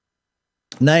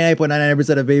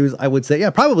 99.99% of babies, I would say, yeah,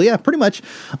 probably, yeah, pretty much.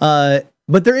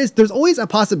 But there's always a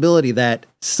possibility that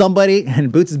somebody, and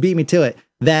Boots has beat me to it,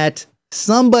 that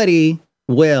somebody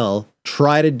will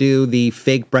try to do the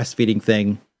fake breastfeeding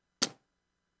thing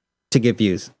to get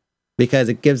views because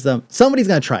it gives them, somebody's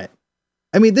going to try it.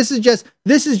 I mean, this is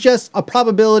just a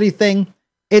probability thing.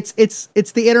 It's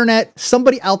the internet.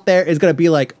 Somebody out there is going to be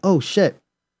like, oh shit,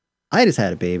 I just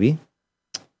had a baby.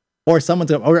 Or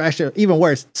or actually even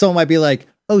worse, someone might be like,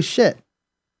 oh shit,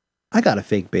 I got a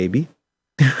fake baby.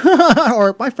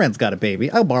 Or my friend's got a baby.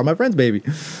 I'll borrow my friend's baby.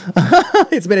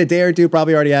 It's been a day or two,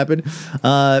 probably already happened.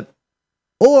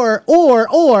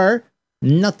 Or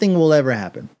nothing will ever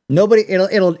happen. Nobody,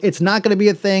 it's not going to be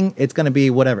a thing. It's going to be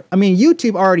whatever. I mean,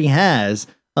 YouTube already has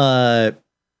tons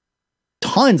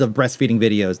of breastfeeding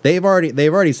videos. They've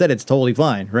already said it's totally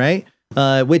fine, right?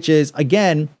 Which is,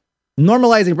 again,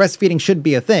 normalizing breastfeeding should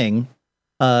be a thing.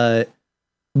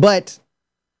 But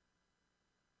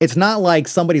it's not like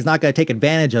somebody's not going to take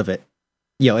advantage of it,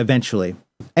 you know, eventually.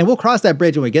 And we'll cross that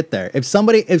bridge when we get there. If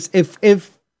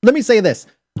let me say this.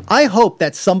 I hope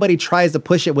that somebody tries to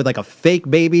push it with like a fake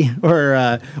baby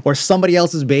or somebody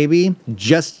else's baby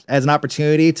just as an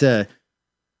opportunity to,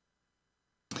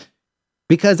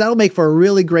 because that'll make for a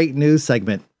really great news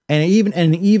segment and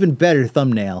an even better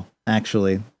thumbnail,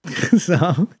 actually.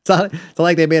 So it's not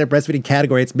like they made a breastfeeding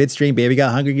category. It's midstream, baby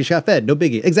got hungry, you got fed. No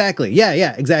biggie. Exactly.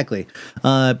 Yeah, exactly.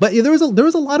 But yeah, there was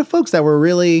a lot of folks that were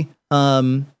really,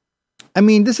 I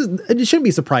mean, it shouldn't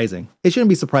be surprising. It shouldn't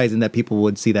be surprising that people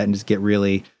would see that and just get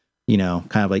really, you know,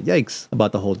 kind of like yikes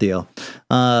about the whole deal.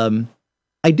 I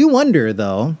do wonder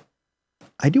though.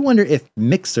 I do wonder if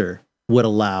Mixer would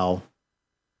allow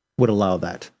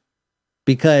that,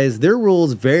 because their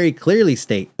rules very clearly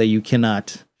state that you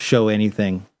cannot show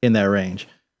anything in that range,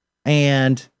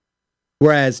 and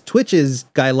whereas Twitch's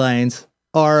guidelines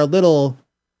are a little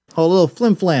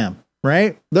flim flam.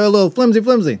 Right? They're a little flimsy.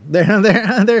 They're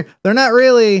not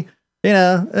really, you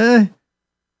know,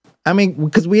 I mean,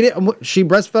 because she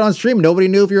breastfed on stream. Nobody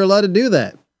knew if you were allowed to do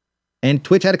that. And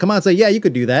Twitch had to come out and say, yeah, you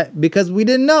could do that because we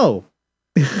didn't know.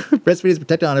 Breastfeeding is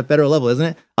protected on a federal level, isn't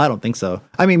it? I don't think so.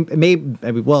 I mean,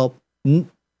 well, I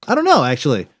don't know,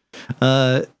 actually.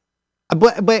 But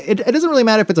it doesn't really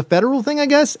matter if it's a federal thing, I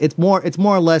guess. It's more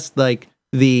or less like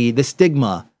the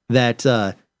stigma that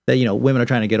you know, women are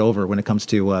trying to get over when it comes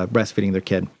to breastfeeding their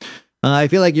kid. I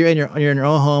feel like you're in your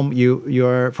own home.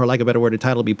 You're, for lack of a better word,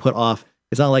 entitled to be put off.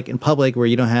 It's not like in public where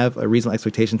you don't have a reasonable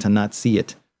expectation to not see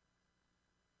it.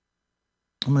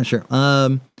 I'm not sure.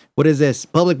 What is this?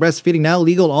 Public breastfeeding now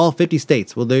legal in all 50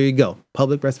 states. Well, there you go.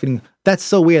 Public breastfeeding. That's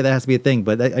so weird. That has to be a thing,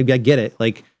 but I get it.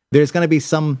 Like, there's gonna be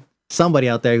somebody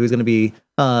out there who's gonna be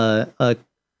I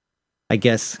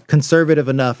guess conservative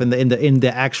enough in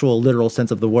the actual literal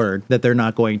sense of the word that they're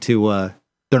not going to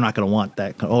want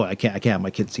that. Oh, I can't have my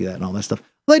kids see that and all that stuff.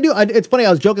 Well, I do. It's funny.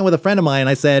 I was joking with a friend of mine.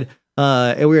 I said,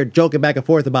 and we were joking back and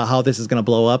forth about how this is going to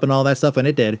blow up and all that stuff, and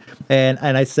it did. And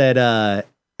I said,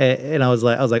 and I was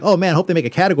like, oh man, I hope they make a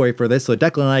category for this so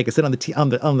Declan and I can sit on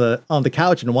the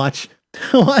couch and watch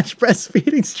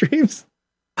breastfeeding streams.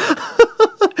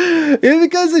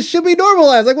 Because it should be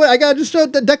normalized. Like, what? I gotta just show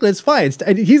Declan it's fine.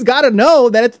 He's got to know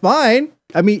that it's fine.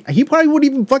 I mean, he probably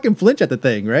wouldn't even fucking flinch at the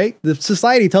thing, right? The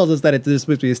society tells us that there's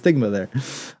supposed to be a stigma there.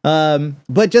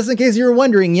 But just in case you were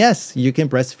wondering, yes, you can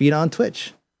breastfeed on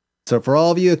Twitch. So for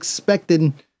all of you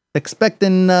expecting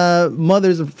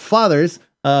mothers and fathers,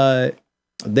 there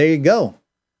you go.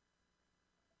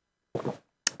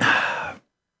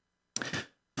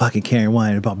 Fucking Karen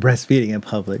whining about breastfeeding in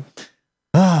public.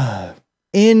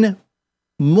 In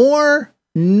more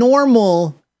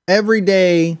normal,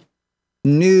 everyday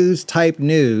news,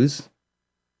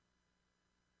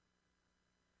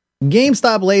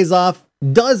 GameStop lays off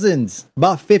dozens,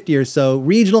 about 50 or so,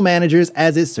 regional managers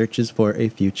as it searches for a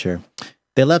future.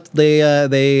 They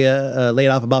laid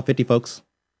off about 50 folks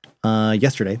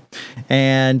yesterday,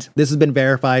 and this has been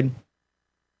verified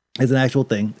as an actual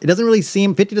thing. 50 doesn't really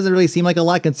seem like a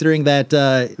lot, considering that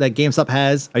that GameStop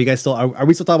has. Are you guys still? Are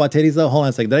we still talking about titties though? Hold on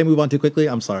a second. Did I move on too quickly?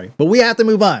 I'm sorry, but we have to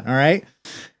move on. All right.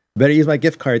 Better use my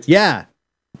gift cards. Yeah,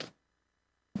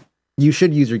 you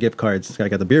should use your gift cards. I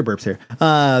got the beer burps here.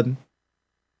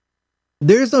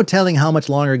 There's no telling how much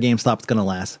longer GameStop's gonna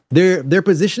last. They're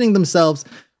positioning themselves.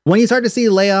 When you start to see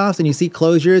layoffs and you see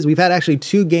closures, we've had actually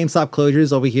 2 GameStop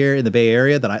closures over here in the Bay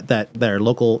Area that are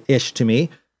local-ish to me.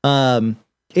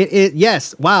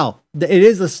 Yes, wow, it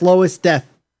is the slowest death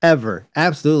ever.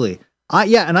 Absolutely.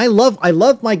 And I love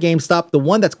my GameStop. The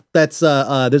one that's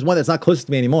there's one that's not close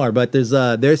to me anymore, but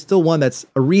there's still one that's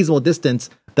a reasonable distance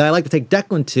that I like to take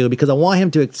Declan to, because I want him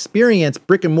to experience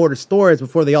brick and mortar stores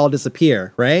before they all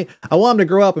disappear, right? I want him to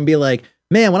grow up and be like,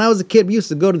 man, when I was a kid, we used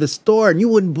to go to the store and you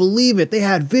wouldn't believe it. They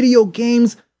had video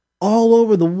games all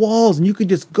over the walls, and you could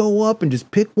just go up and just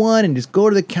pick one and just go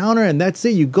to the counter, and that's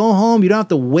it. You go home. You don't have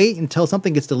to wait until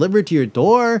something gets delivered to your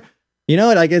door. You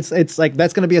know, like it's like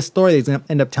that's gonna be a story that he's gonna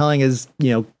end up telling his,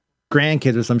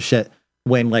 grandkids or some shit,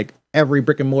 when like every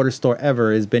brick and mortar store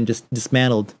ever has been just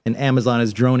dismantled and Amazon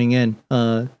is droning in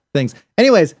things.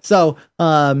 Anyways, so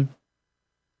GameStop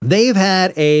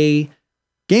has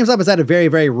had a very,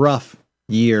 very rough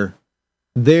year.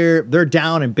 They're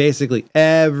down in basically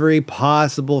every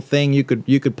possible thing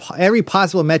every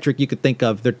possible metric you could think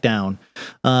of. They're down.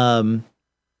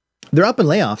 They're up in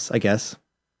layoffs, I guess.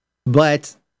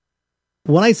 But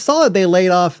when I saw that they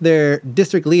laid off their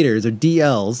district leaders, or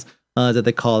DLs, that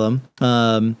they call them,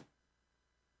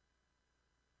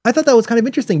 I thought that was kind of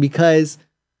interesting, because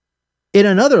in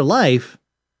another life,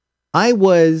 I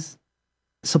was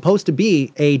supposed to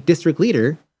be a district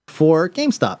leader for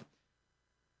GameStop.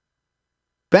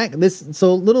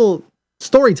 Little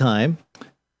story time.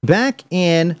 Back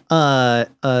in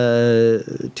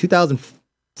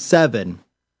 2007,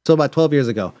 so about 12 years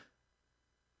ago,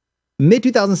 mid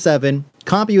 2007,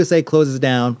 CompUSA closes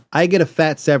down. I get a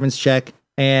fat severance check,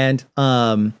 and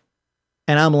I'm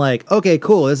like, okay,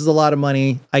 cool. This is a lot of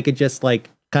money. I could just like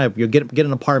kind of get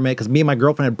an apartment, because me and my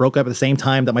girlfriend had broke up at the same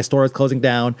time that my store was closing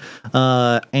down.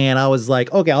 And I was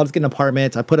like, okay, I'll just get an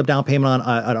apartment. I put a down payment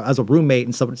on as a roommate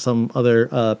in some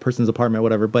other person's apartment,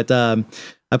 whatever. But I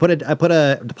put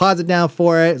a deposit down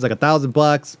for it. It's like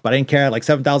 $1,000, but I didn't care. Like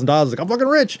 $7,000. Like, I'm fucking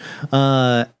rich.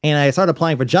 And I started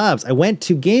applying for jobs. I went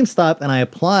to GameStop and I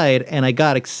applied and I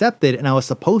got accepted. And I was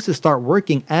supposed to start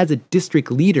working as a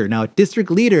district leader. Now, a district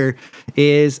leader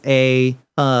is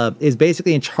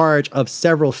basically in charge of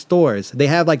several stores. They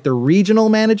have like the regional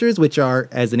managers, which are,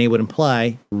 as the name would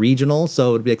imply, regional.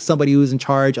 So it'd be like somebody who's in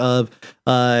charge of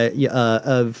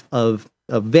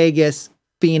Vegas,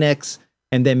 Phoenix,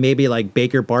 and then maybe like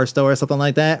Baker Barstow or something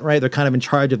like that, right? They're kind of in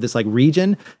charge of this like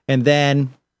region, and then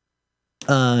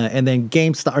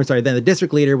GameStop, then the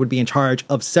district leader would be in charge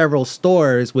of several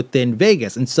stores within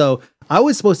Vegas. And so I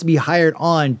was supposed to be hired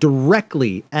on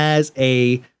directly as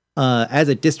a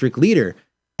district leader,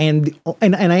 and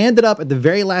I ended up at the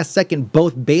very last second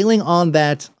both bailing on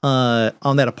that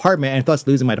apartment and thus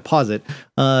losing my deposit,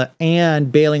 and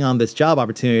bailing on this job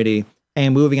opportunity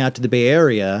and moving out to the Bay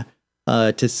Area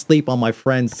to sleep on my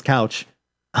friend's couch.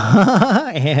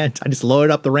 And I just loaded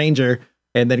up the Ranger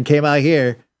and then came out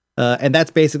here. And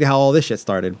that's basically how all this shit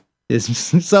started.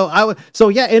 So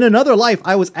yeah, in another life,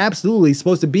 I was absolutely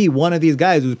supposed to be one of these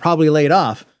guys who's probably laid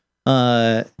off.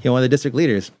 One of the district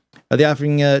leaders. Are they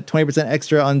offering 20%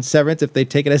 extra on severance if they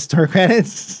take it as store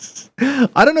credits?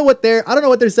 I don't know what their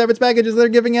severance packages they're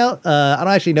giving out. I don't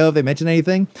actually know if they mentioned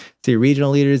anything. See,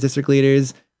 regional leaders, district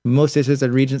leaders. Most districts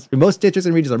and regions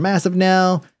are massive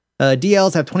now.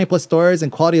 DLs have 20 plus stores,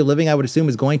 and quality of living, I would assume,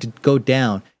 is going to go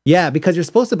down. Yeah, because you're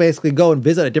supposed to basically go and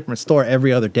visit a different store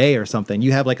every other day or something.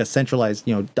 You have like a centralized,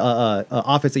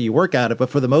 office that you work out of, but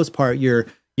for the most part, you're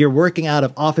working out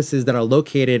of offices that are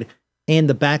located in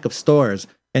the back of stores.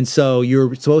 And so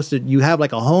you have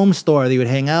like a home store that you would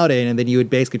hang out in, and then you would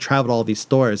basically travel to all these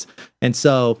stores. And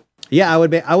so, yeah, I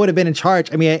would have been in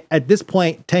charge. I mean, at this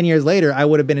point, 10 years later, I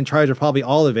would have been in charge of probably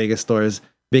all the Vegas stores,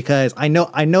 because I know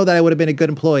that I would have been a good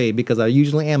employee, because I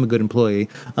usually am a good employee.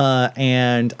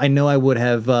 And I know I would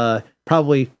have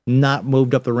probably not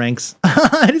moved up the ranks.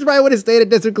 I just probably would have stayed a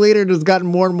district leader and just gotten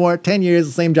more and more. 10 years,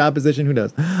 the same job position. Who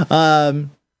knows?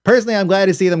 Personally, I'm glad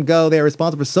to see them go. They are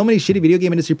responsible for so many shitty video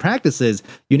game industry practices.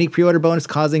 Unique pre-order bonus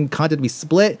causing content to be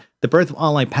split. The birth of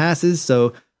online passes.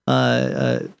 So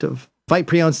to fight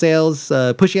pre-owned sales.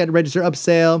 Pushing out to register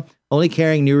upsale. Only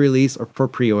carrying new release or for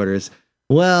pre-orders.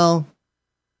 Well,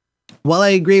 while I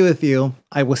agree with you,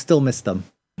 I will still miss them.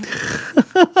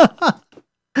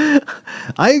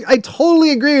 I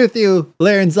totally agree with you,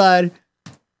 Larenside.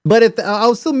 But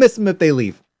I'll still miss them if they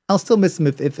leave. I'll still miss them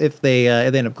if they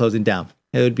end up closing down.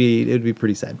 It would be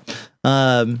pretty sad.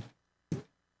 Most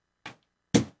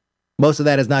of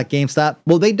that is not GameStop.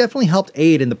 Well, they definitely helped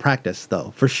aid in the practice,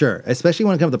 though, for sure. Especially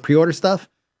when it comes to pre-order stuff,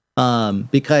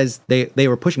 because they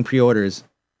were pushing pre-orders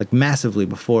like massively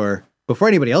before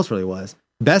anybody else really was.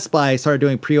 Best Buy started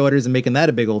doing pre-orders and making that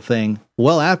a big old thing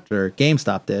well after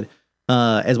GameStop did,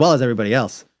 as well as everybody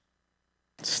else.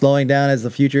 Slowing down as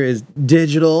the future is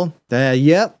digital.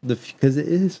 Yep, because it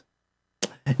is.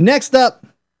 Next up.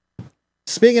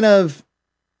 Speaking of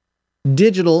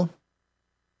digital,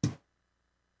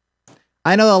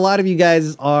 I know a lot of you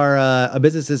guys are a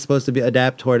business is supposed to be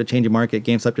adapt toward a changing market.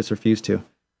 GameStop just refused to.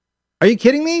 Are you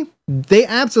kidding me? They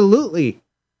absolutely.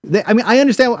 I mean, I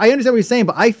understand what you're saying,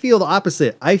 but I feel the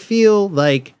opposite. I feel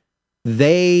like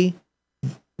they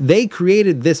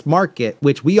created this market,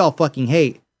 which we all fucking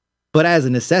hate, but as a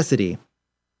necessity.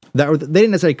 They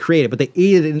didn't necessarily create it, but they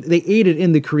aided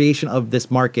in the creation of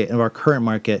this market, of our current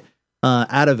market.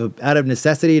 Out of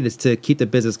necessity, just to keep the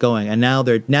business going, and now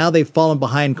they've fallen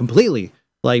behind completely,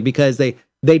 like, because they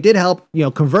did help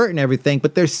convert and everything,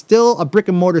 but they're still a brick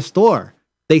and mortar store.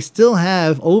 They still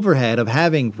have overhead of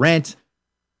having rent,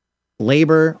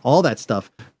 labor, all that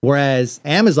stuff. Whereas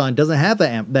Amazon doesn't have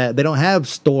that they don't have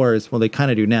stores. Well, they kind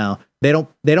of do now. They don't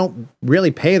really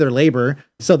pay their labor,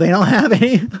 so they don't have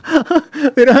any.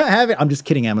 They don't have it. I'm just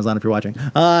kidding, Amazon, if you're watching.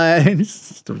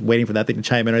 Just waiting for that thing to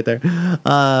chime in right there.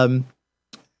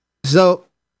 So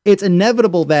it's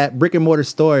inevitable that brick and mortar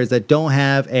stores that don't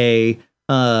have a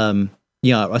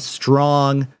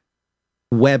strong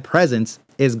web presence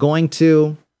is going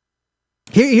to.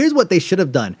 Here's what they should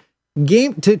have done.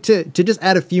 To just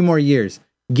add a few more years.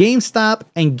 GameStop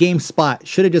and GameSpot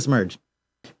should have just merged.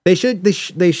 They should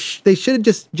have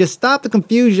just stopped the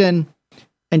confusion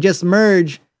and just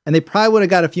merge, and they probably would have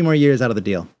got a few more years out of the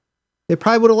deal. They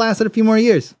probably would have lasted a few more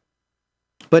years.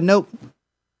 But nope.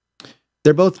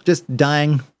 They're both just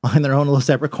dying on their own little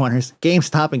separate corners.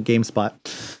 GameStop and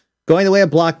GameSpot. Going the way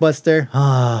of Blockbuster.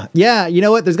 Yeah, you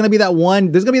know what? There's gonna be that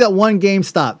one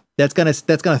GameStop that's gonna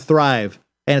thrive.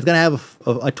 And it's gonna have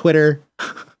a Twitter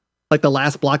like the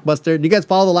last Blockbuster. Do you guys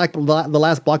follow the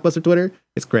last Blockbuster Twitter?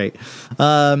 It's great.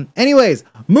 Anyways,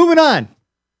 moving on.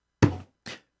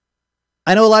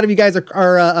 I know a lot of you guys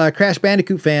are Crash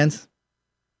Bandicoot fans.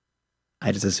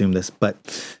 I just assumed this,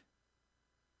 but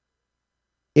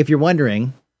if you're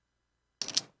wondering,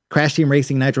 Crash Team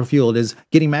Racing Nitro Fueled is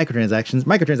getting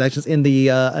microtransactions in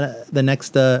the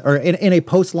next or in a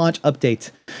post-launch update.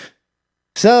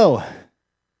 So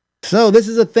this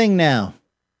is a thing now.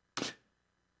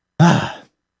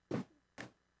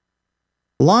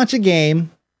 Launch a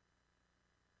game,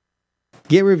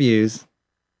 get reviews,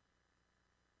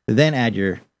 then add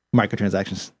your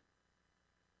microtransactions.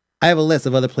 I have a list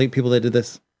of other people that did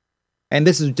this. And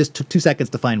this is just 2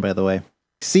 seconds to find, by the way.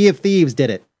 Sea of Thieves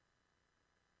did it.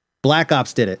 Black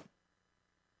Ops did it.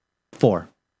 4.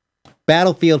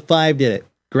 Battlefield 5 did it.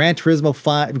 Gran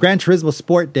Turismo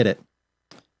Sport did it.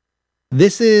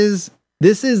 This is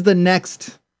the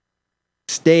next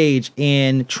stage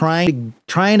in trying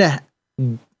to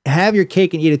have your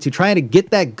cake and eat it too, trying to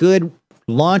get that good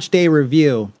launch day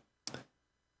review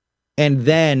and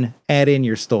then add in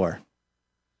your store.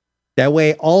 That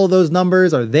way, all of those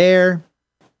numbers are there.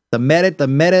 The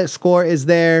meta score is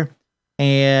there,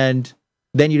 and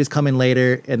then you just come in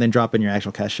later and then drop in your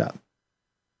actual cash shop.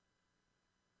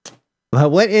 Well,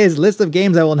 what is list of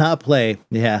games I will not play?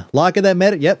 Yeah, lock in that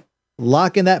meta. Yep,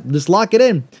 lock in that. Just lock it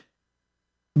in.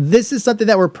 This is something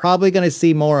that we're probably going to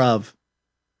see more of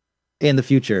in the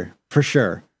future, for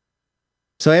sure.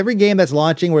 So every game that's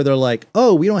launching where they're like,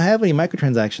 oh, we don't have any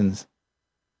microtransactions.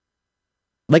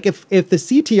 Like if the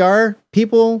CTR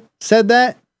people said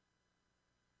that,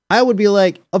 I would be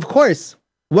like, of course,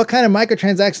 what kind of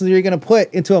microtransactions are you going to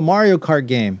put into a Mario Kart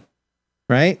game,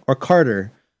 right? Or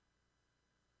Carter?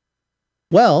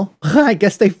 Well, I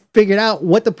guess they figured out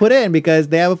what to put in because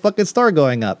they have a fucking star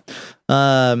going up.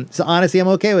 So honestly, I'm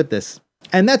okay with this.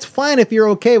 And that's fine if you're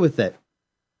okay with it.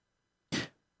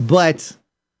 But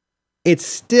it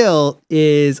still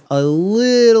is a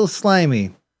little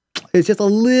slimy. It's just a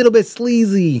little bit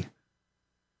sleazy.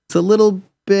 It's a little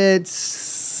bit...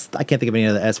 I can't think of any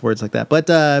other S words like that. But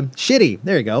shitty.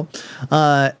 There you go.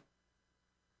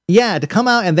 Yeah, to come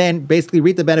out and then basically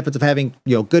reap the benefits of having,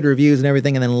 you know, good reviews and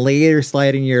everything, and then later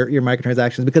slide in your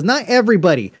microtransactions, because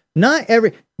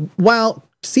while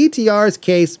CTR's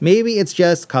case, maybe it's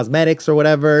just cosmetics or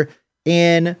whatever.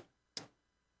 In,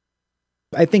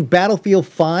 I think, Battlefield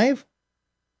 5,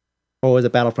 or was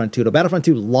it Battlefront 2? No, Battlefront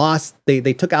 2 lost. They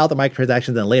took out the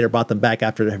microtransactions and later brought them back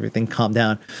after everything calmed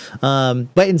down. But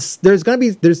there's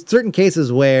certain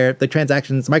cases where the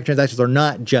microtransactions are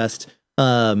not just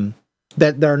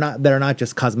that are not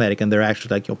just cosmetic, and they're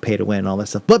actually like, you know, pay to win and all that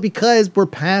stuff. But because we're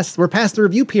past the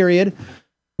review period,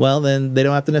 well, then they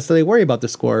don't have to necessarily worry about the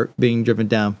score being driven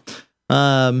down.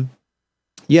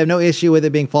 You have no issue with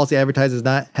it being falsely advertised as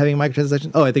not having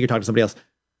microtransactions. Oh, I think you're talking to somebody else.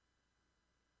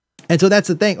 And so that's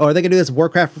the thing. Or they can do this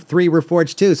Warcraft 3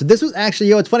 Reforged too. So this was actually,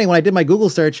 you know, it's funny, when I did my Google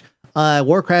search,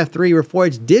 Warcraft 3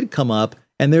 Reforged did come up,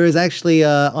 and there is actually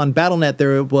on Battle.net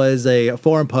there was a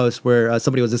forum post where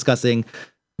somebody was discussing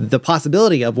the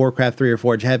possibility of Warcraft 3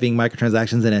 Reforged having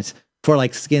microtransactions in it for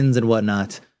like skins and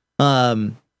whatnot.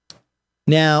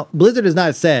 Now, Blizzard has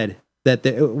not said that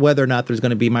whether or not there's going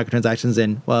to be microtransactions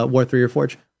in War 3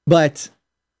 Reforged, but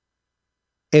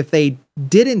if they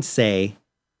didn't say,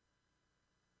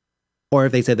 or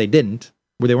if they said they didn't,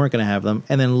 where they weren't going to have them,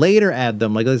 and then later add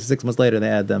them, like 6 months later they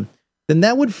add them, then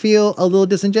that would feel a little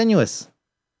disingenuous.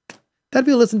 That'd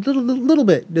be a little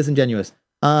bit disingenuous.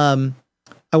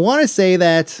 I want to say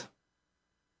that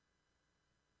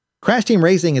Crash Team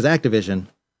Racing is Activision.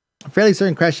 I'm fairly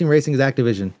certain Crash Team Racing is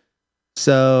Activision.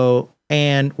 So,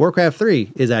 and Warcraft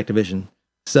 3 is Activision.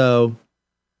 So,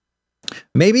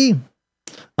 maybe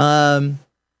StarCraft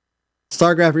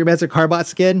Remastered Carbot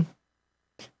skin.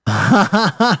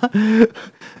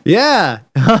 Yeah.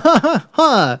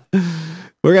 Huh.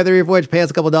 Warcraft 3 Reforged, pay us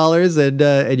a couple dollars and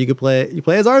you can play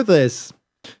as Arthas.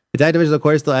 It's Activision, of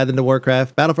course, they'll add them to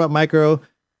Warcraft. Battlefront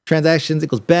microtransactions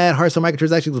equals bad. Hearthstone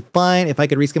microtransactions was fine. If I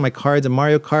could reskin my cards in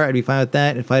Mario Kart, I'd be fine with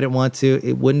that. If I didn't want to,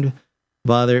 it wouldn't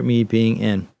bother me being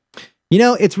in. You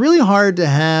know, it's really hard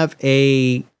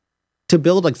to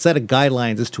build like set of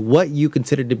guidelines as to what you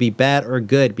consider to be bad or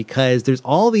good, because there's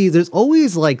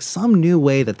always like some new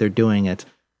way that they're doing it.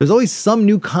 There's always some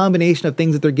new combination of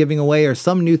things that they're giving away or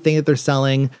some new thing that they're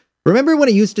selling. Remember when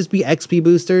it used to just be XP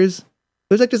boosters? It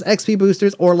was like just XP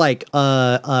boosters, or like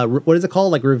what is it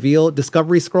called? Like reveal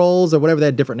discovery scrolls or whatever. They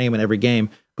had a different name in every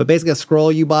game. But basically a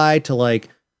scroll you buy to like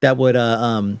that would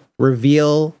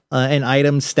reveal an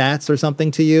item's stats or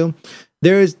something to you.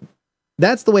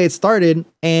 That's the way it started,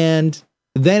 and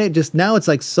then now it's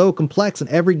like so complex, and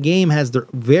every game has their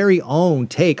very own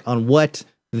take on what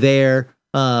their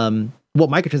what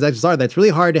microtransactions are. That's really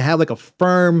hard to have like a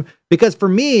firm, because for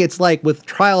me it's like with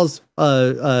Trials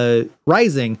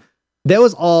Rising, that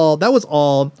was all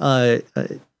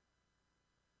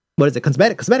what is it,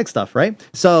 cosmetic stuff, right?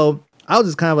 So I was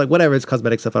just kind of like, whatever, it's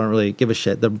cosmetic stuff, I don't really give a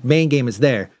shit. The main game is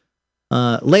there.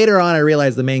 Later on, I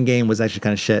realized the main game was actually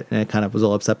kind of shit, and I kind of was a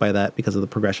little upset by that because of the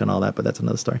progression and all that, but that's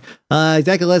another story.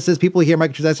 Exactly, Les says, people hear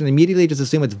microtransactions and immediately just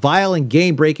assume it's vile and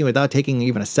game-breaking without taking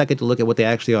even a second to look at what they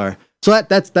actually are. So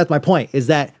that's my point, is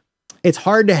that it's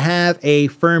hard to have a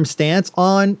firm stance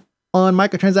on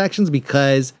microtransactions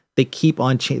because they keep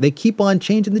on changing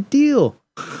the deal.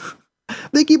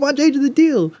 They keep on changing the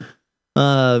deal.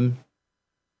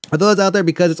 For those out there,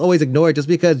 because it's always ignored, just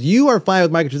because you are fine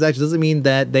with microtransactions doesn't mean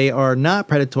that they are not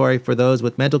predatory for those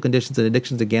with mental conditions and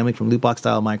addictions to gambling from loot box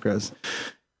style micros.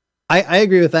 I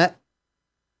agree with that.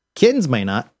 Kittens may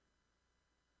not.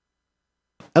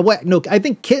 No, I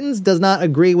think Kittens does not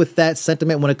agree with that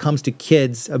sentiment when it comes to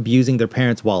kids abusing their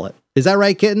parents' wallet. Is that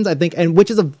right, Kittens? I think, and which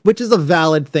is a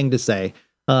valid thing to say,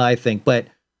 I think. But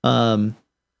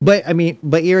But I mean,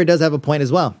 but Ira does have a point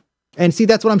as well. And see,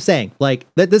 that's what I'm saying. Like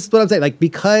this is what I'm saying. Like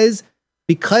because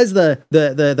the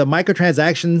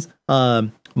microtransactions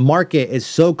market is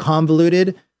so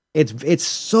convoluted, it's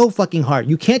so fucking hard.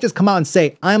 You can't just come out and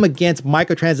say I'm against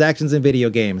microtransactions in video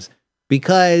games,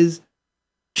 because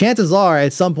chances are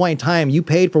at some point in time you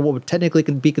paid for what would technically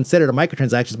be considered a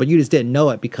microtransactions, but you just didn't know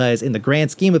it, because in the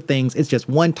grand scheme of things, it's just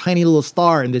one tiny little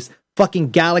star in this fucking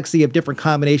galaxy of different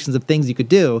combinations of things you could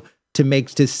do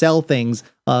to sell things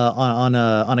on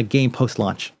a game post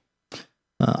launch.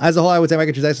 As a whole, I would say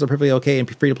microtransactions are perfectly okay in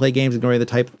free to play games, ignoring the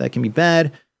type that can be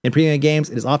bad. In premium games,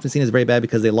 it is often seen as very bad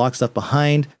because they lock stuff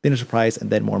behind the initial price and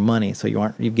then more money, so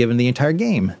you've given the entire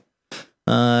game.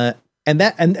 And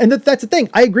that's the thing.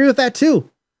 I agree with that too.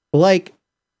 Like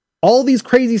all these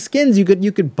crazy skins you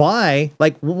could buy.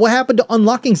 Like what happened to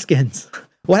unlocking skins?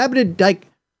 What happened to like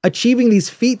achieving these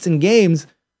feats in games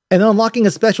and then unlocking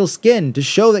a special skin to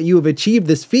show that you have achieved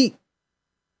this feat?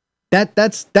 That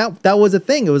was a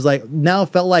thing. It was like, now it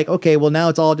felt like, okay, well now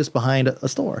it's all just behind a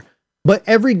store. But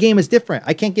every game is different.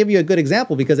 I can't give you a good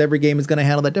example because every game is going to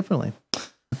handle that differently.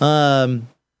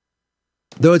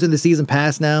 Those in the season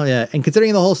pass now, yeah. And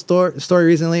considering the whole story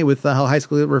recently with how high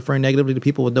school were referring negatively to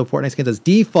people with no Fortnite skins as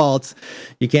defaults,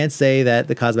 you can't say that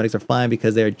the cosmetics are fine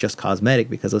because they're just cosmetic,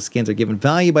 because those skins are given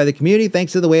value by the community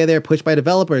thanks to the way they're pushed by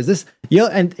developers.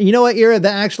 And you know what, Ira,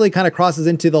 that actually kind of crosses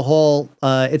into the whole,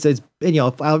 it's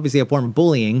obviously a form of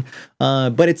bullying,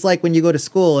 but it's like when you go to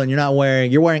school and you're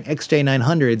wearing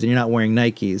XJ900s and you're not wearing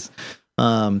Nikes.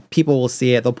 People will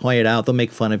see it, they'll point it out, they'll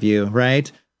make fun of you,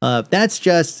 right? That's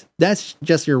just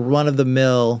your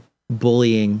run-of-the-mill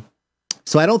bullying.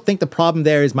 So I don't think the problem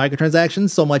there is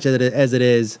microtransactions so much as it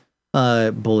is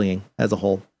bullying as a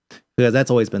whole, because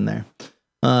that's always been there.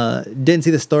 Didn't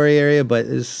see the story area, but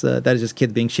that is just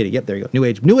kids being shitty. Yep, there you go.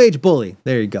 New age bully.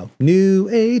 There you go. New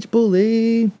age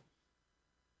bully.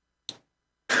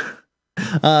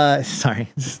 Sorry,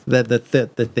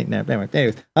 the thing. Never mind.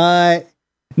 Anyways,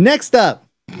 next up.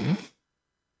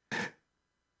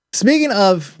 Speaking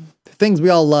of things we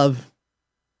all love,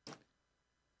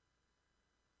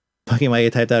 fucking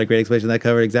Mike typed out a great explanation that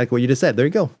covered exactly what you just said. There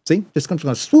you go. See, just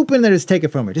gonna swoop in there, just take it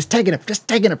from me. Just taking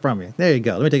it from me. There you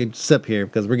go. Let me take a sip here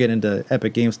because we're getting into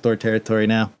Epic Game Store territory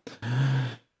now.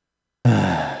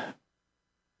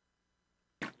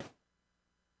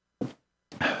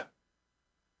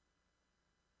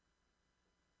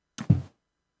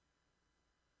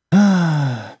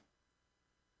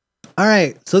 All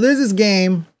right, so there's this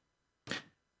game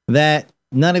that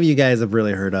none of you guys have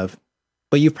really heard of,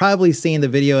 but you've probably seen the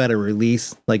video at a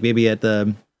release, like maybe at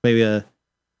a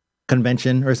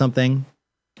convention or something,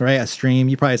 right? A stream.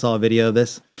 You probably saw a video of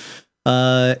this.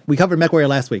 We covered MechWarrior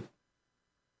last week.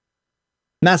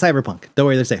 Not Cyberpunk. Don't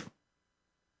worry, they're safe.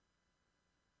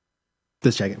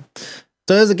 Just check it.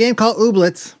 So there's a game called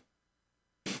Ooblets.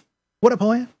 What up,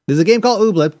 boy? There's a game called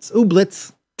Ooblets.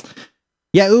 Ooblets.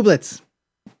 Yeah, Ooblets.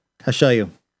 I'll show you.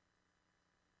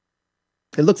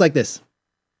 It looks like this.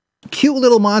 Cute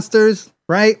little monsters,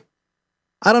 right?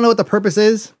 I don't know what the purpose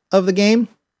is of the game.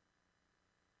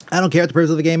 I don't care what the purpose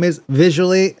of the game is.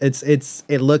 Visually, it's a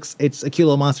cute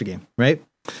little monster game, right?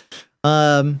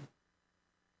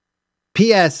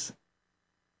 P.S.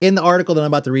 In the article that I'm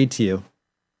about to read to you,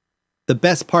 the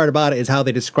best part about it is how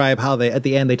they describe at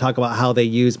the end they talk about how they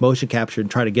use motion capture and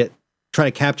try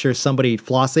to capture somebody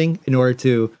flossing in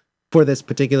order for this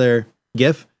particular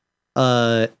GIF.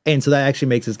 And so that actually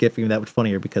makes this GIF even that much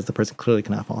funnier because the person clearly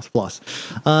cannot floss.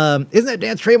 Isn't that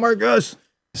dance trademark, Gus?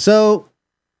 So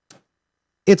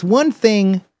it's one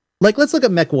thing, like let's look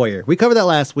at MechWarrior. We covered that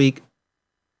last week.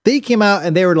 They came out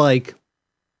and they were like,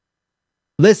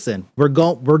 listen, we're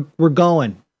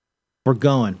going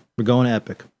to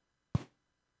Epic.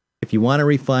 If you want a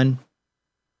refund,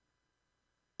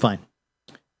 fine.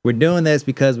 We're doing this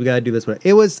because we got to do this.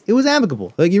 It was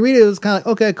amicable. Like you read it was kind of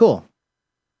like, okay, cool.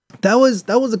 That was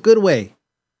a good way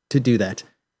to do that.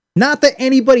 Not that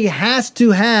anybody has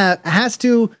to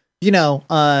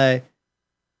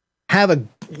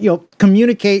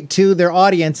communicate to their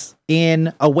audience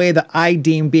in a way that I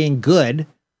deem being good,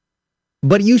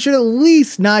 but you should at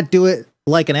least not do it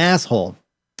like an asshole.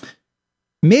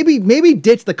 Maybe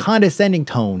ditch the condescending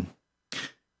tone.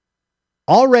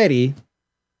 Already,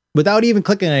 without even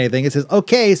clicking on anything, it says,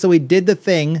 okay, so we did the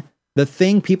thing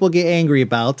people get angry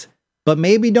about, but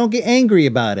maybe don't get angry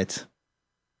about it.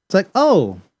 It's like,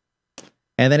 oh.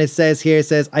 And then it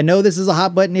says, I know this is a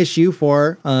hot button issue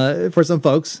for some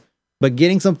folks, but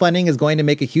getting some funding is going to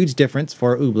make a huge difference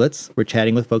for Ooblets. We're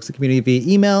chatting with folks in the community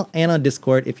via email and on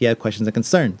Discord if you have questions and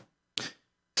concerns.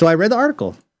 So I read the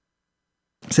article.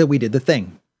 It said we did the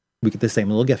thing. we get the same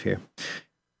little GIF here.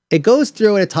 It goes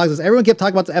through and it talks us. Everyone kept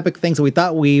talking about the Epic thing, so we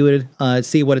thought we would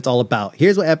see what it's all about.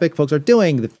 Here's what Epic folks are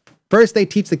doing. First, they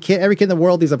teach every kid in the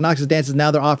world these obnoxious dances.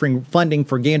 Now they're offering funding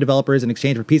for game developers in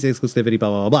exchange for PC exclusivity, blah,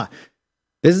 blah, blah, blah.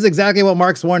 This is exactly what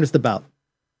Mark's warned us about.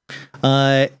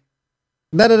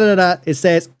 It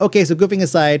says, okay, so goofing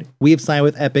aside, we have signed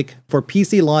with Epic for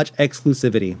PC launch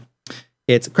exclusivity.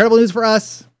 It's incredible news for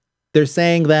us. They're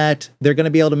saying that they're going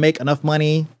to be able to make enough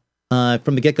money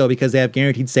from the get-go because they have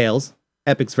guaranteed sales.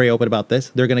 Epic's very open about this.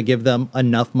 They're going to give them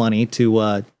enough money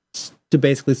to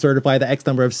basically certify the X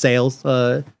number of sales,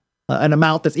 an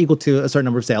amount that's equal to a certain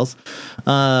number of sales.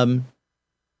 And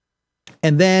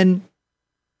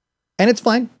it's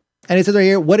fine. And it says right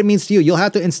here, what it means to you. You'll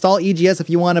have to install EGS if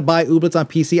you want to buy Ooblets on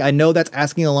PC. I know that's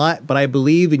asking a lot, but I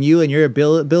believe in you and your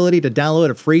ability to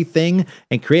download a free thing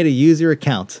and create a user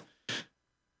account.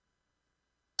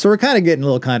 So we're kind of getting a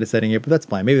little condescending here, but that's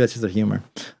fine. Maybe that's just a humor.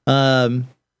 And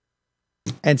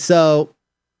so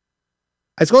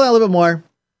I scroll down a little bit more.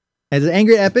 And it's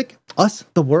angry at Epic, us,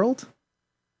 the world.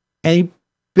 And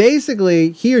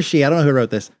he or she, I don't know who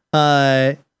wrote this.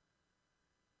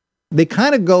 They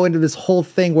kind of go into this whole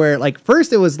thing where, like,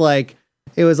 first it was like,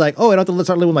 oh, I don't have to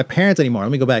start living with my parents anymore.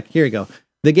 Let me go back. Here we go.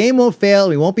 The game won't fail.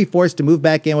 We won't be forced to move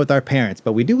back in with our parents,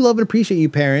 but we do love and appreciate you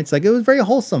parents. Like, it was very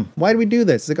wholesome. Why do we do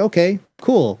this? It's like, okay,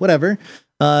 cool, whatever.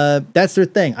 That's their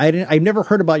thing. I've never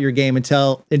heard about your game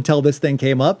until this thing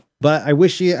came up, but I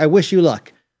wish you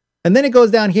luck. And then it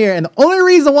goes down here. And the only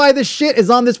reason why this shit is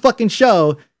on this fucking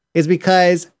show is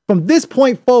because from this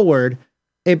point forward,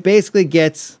 it basically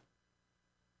gets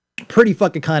pretty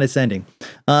fucking condescending.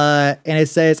 And it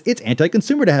says it's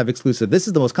anti-consumer to have exclusive. This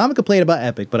is the most common complaint about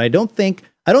Epic, but I don't think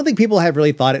people have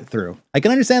really thought it through. I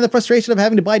can understand the frustration of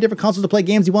having to buy different consoles to play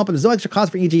games you want, but there's no extra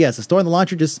cost for EGS. The store and the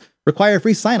launcher just require a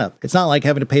free sign up. It's not like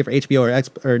having to pay for HBO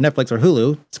or Netflix or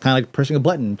Hulu. It's kind of like pushing a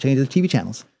button and changing the TV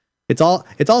channels. It's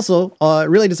also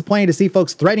really disappointing to see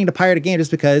folks threatening to pirate a game just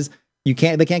because they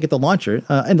can't get the launcher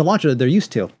and the launcher that they're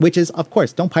used to, which is, of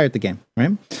course, don't pirate the game,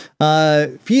 right?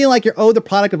 Feeling like you're owed the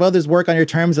product of others' work on your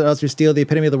terms, or else you steal the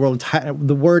epitome of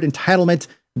the word entitlement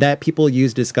that people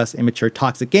use to discuss immature,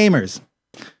 toxic gamers.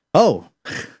 Oh,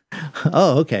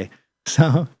 okay. So,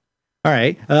 all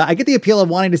right. I get the appeal of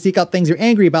wanting to seek out things you're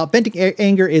angry about. Venting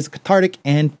anger is cathartic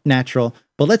and natural.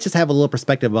 But let's just have a little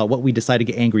perspective about what we decide to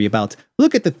get angry about.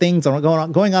 Look at the things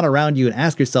going on around you and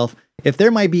ask yourself if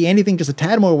there might be anything just a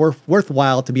tad more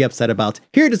worthwhile to be upset about.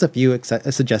 Here are just a few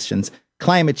suggestions.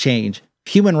 Climate change,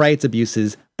 human rights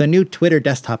abuses, the new Twitter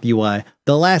desktop UI,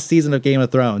 the last season of Game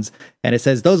of Thrones. And it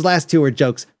says, those last two are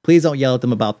jokes. Please don't yell at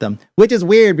them about them. Which is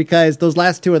weird because those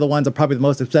last two are the ones I'm probably the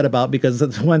most upset about because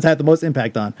the ones I had the most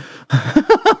impact on.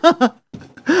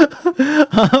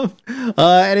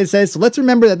 And it says, so let's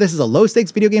remember that this is a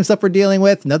low-stakes video game stuff we're dealing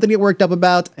with, nothing to get worked up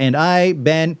about, and I,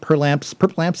 Ben, Perlamps,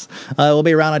 will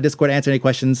be around on Discord to answer any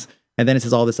questions, and then it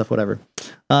says all this stuff, whatever.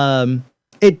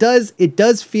 It does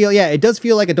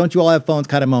feel like a don't you all have phones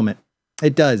kind of moment.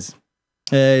 It does.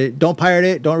 Don't pirate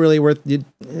it, it's not really worth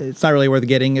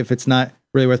getting if it's not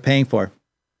really worth paying for.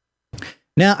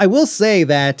 Now, I will say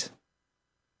that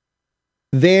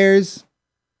they've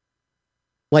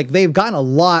gotten a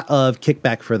lot of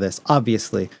kickback for this,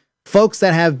 obviously. Folks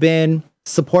that have been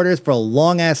supporters for a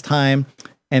long ass time,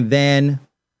 and then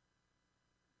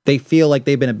they feel like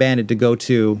they've been abandoned to go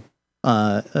to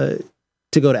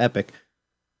Epic.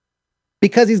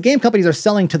 Because these game companies are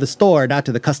selling to the store, not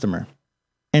to the customer.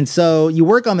 And so you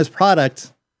work on this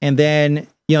product, and then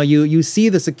you see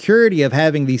the security of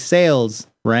having these sales,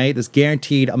 right? This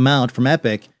guaranteed amount from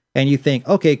Epic, and you think,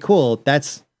 okay, cool,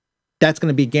 that's going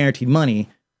to be guaranteed money.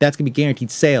 That's going to be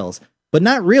guaranteed sales. But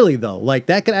not really, though. Like,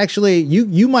 that could actually,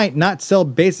 you might not sell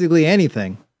basically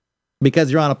anything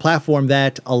because you're on a platform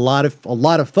that a lot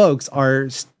of folks are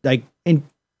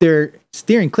they're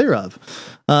steering clear of.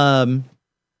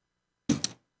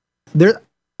 There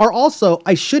are also,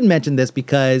 I should mention this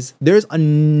because there's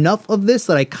enough of this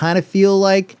that I kind of feel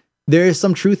like there is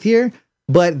some truth here,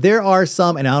 but there are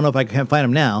some, and I don't know if I can find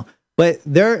them now, but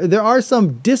there are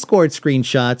some Discord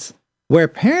screenshots where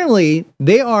apparently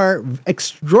they are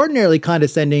extraordinarily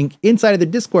condescending inside of the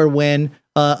Discord when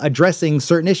addressing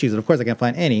certain issues. And of course, I can't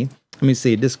find any. Let me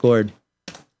see, Discord,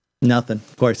 nothing,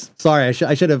 of course. Sorry, I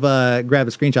should have grabbed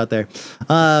a screenshot there.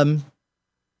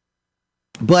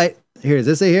 But here, is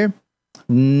this it here?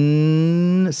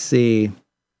 Let's see.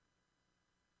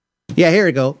 Yeah, here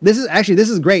we go. This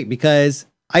is great because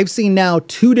I've seen now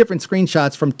two different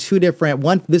screenshots from two different,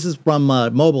 this is from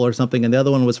mobile or something, and the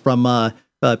other one was from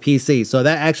PC. So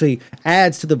that actually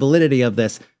adds to the validity of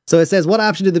this. So it says, what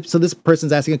option do so this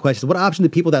person's asking a question, what option do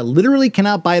people that literally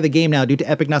cannot buy the game now due to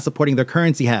Epic not supporting their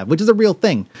currency have? Which is a real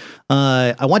thing.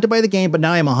 I want to buy the game, but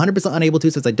now I am 100% unable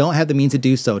to since I don't have the means to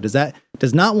do so. Does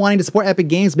not wanting to support Epic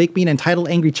Games make me an entitled,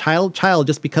 angry child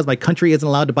just because my country isn't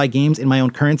allowed to buy games in my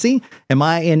own currency? Am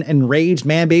I an enraged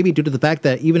man baby due to the fact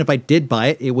that even if I did buy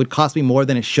it, it would cost me more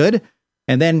than it should?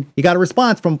 And then you got a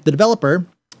response from the developer,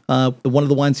 one of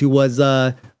the ones who was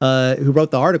who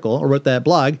wrote the article or wrote that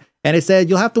blog. And it said,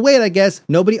 you'll have to wait, I guess.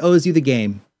 Nobody owes you the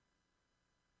game.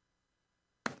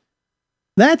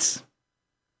 That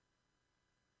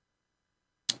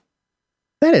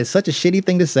is such a shitty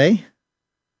thing to say.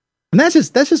 And that's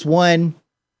just one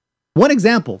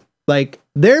example. Like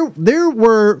there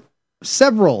were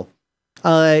several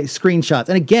screenshots.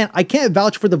 And again, I can't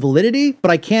vouch for the validity,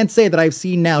 but I can say that I've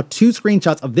seen now 2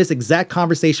 screenshots of this exact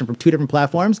conversation from 2 different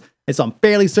platforms. And so I'm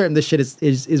fairly certain this shit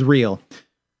is real.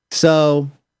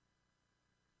 So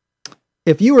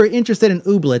if you are interested in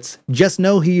Ooblets, just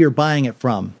know who you're buying it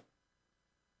from.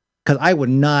 Because I would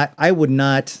not.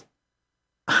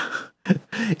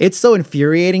 It's so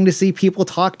infuriating to see people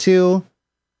talk to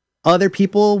other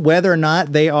people, whether or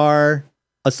not they are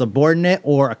a subordinate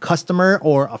or a customer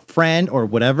or a friend or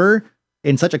whatever,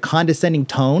 in such a condescending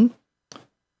tone.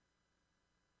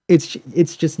 It's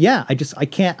just, yeah, I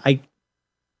can't,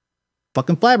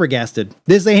 fucking flabbergasted.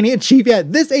 This ain't it, Chief,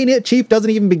 yet. This ain't it, Chief doesn't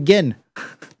even begin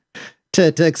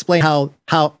to explain how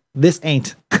this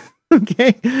ain't.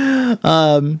 Okay.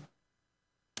 And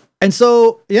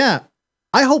so, yeah,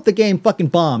 I hope the game fucking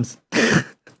bombs.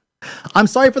 I'm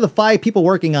sorry for the 5 people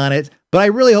working on it, but I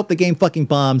really hope the game fucking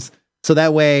bombs. So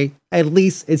that way, at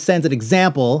least it sends an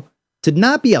example to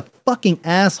not be a fucking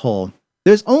asshole.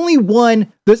 There's only one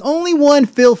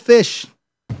Phil Fish.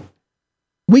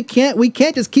 We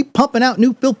can't just keep pumping out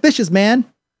new Phil Fishes, man.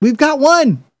 We've got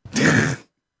one.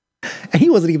 And he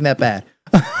wasn't even that bad.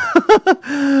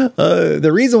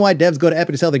 The reason why devs go to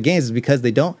Epic to sell their games is because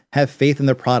they don't have faith in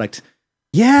their product.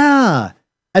 Yeah.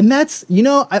 And that's,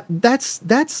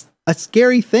 that's a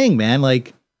scary thing, man.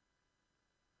 Like,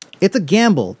 it's a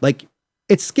gamble. Like,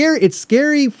 it's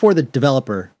scary for the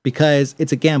developer because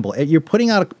it's a gamble. You're putting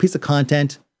out a piece of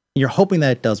content and you're hoping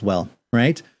that it does well,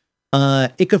 right?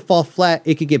 It could fall flat.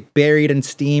 It could get buried in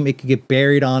Steam. It could get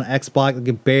buried on Xbox. It could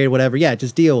get buried, whatever. Yeah,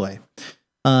 just DOA.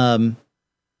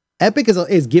 Epic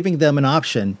is giving them an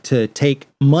option to take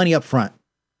money up front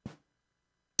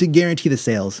to guarantee the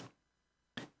sales.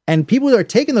 And people that are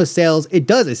taking those sales, it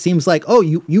seems like, oh,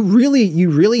 you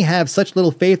really have such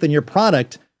little faith in your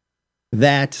product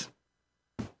that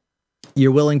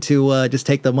you're willing to just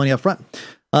take the money up front.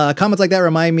 Comments like that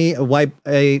remind me of why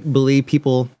I believe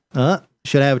people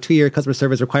should have a 2-year customer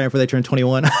service requirement before they turn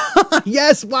 21.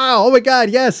 Yes, wow, oh my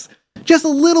god, yes. Just a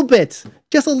little bit.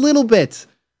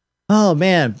 Oh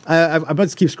man, I'm about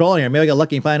to keep scrolling here. Maybe I got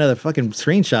lucky and find another fucking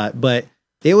screenshot, but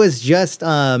it was just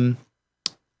it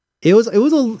was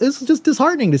just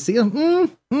disheartening to see. It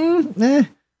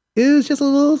was just a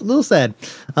little sad.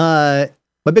 My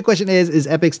big question is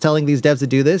Epic's telling these devs to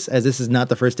do this, as this is not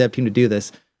the first dev team to do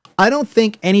this. I don't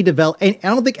think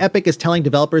Epic is telling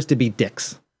developers to be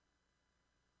dicks.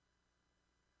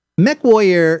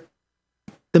 The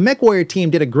MechWarrior team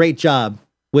did a great job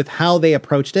with how they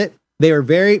approached it. They were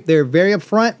very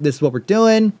upfront. This is what we're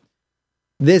doing.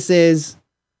 This is,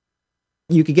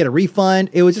 you could get a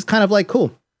refund. It was just kind of like,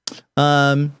 cool.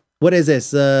 What is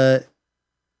this?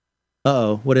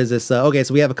 What is this? Okay,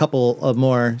 so we have a couple of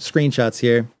more screenshots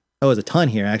here. Oh, there's a ton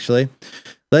here, actually.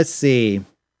 Let's see.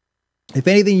 If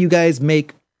anything, you guys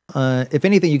make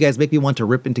me want to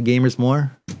rip into gamers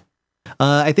more.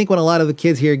 I think when a lot of the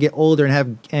kids here get older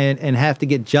and have to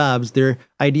get jobs, their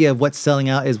idea of what selling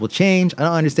out will change. I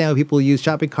don't understand what people use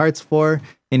shopping carts for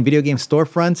in video game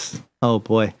storefronts. Oh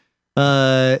boy.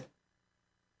 So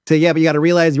yeah, but you got to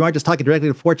realize you aren't just talking directly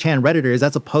to 4chan Redditors.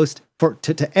 That's a post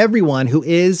to everyone who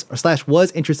is /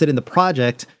 was interested in the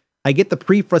project. I get the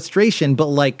pre-frustration, but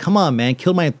like, come on, man,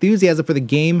 kill my enthusiasm for the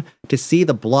game to see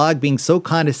the blog being so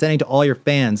condescending to all your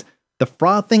fans. The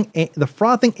frothing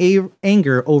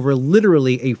anger over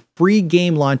literally a free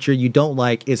game launcher you don't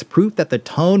like is proof that the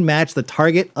tone matched the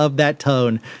target of that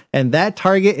tone. And that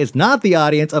target is not the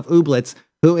audience of Ooblets,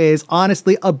 who is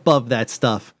honestly above that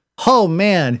stuff. Oh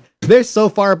man, they're so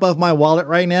far above my wallet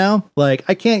right now. Like,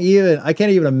 I can't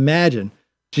even imagine.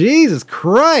 Jesus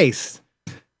Christ.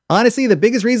 Honestly, the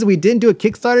biggest reason we didn't do a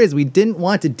Kickstarter is we didn't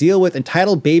want to deal with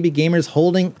entitled baby gamers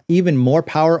holding even more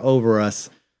power over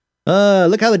us.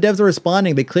 Look how the devs are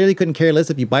responding. They clearly couldn't care less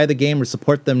if you buy the game or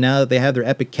support them now that they have their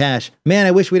Epic cash. Man,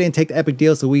 I wish we didn't take the Epic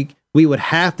deal so we would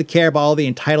have to care about all the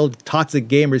entitled toxic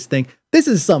gamers think. This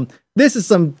is some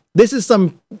This is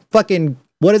some fucking,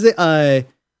 what is it?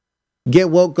 Get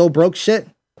woke, go broke shit.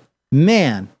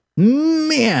 Man.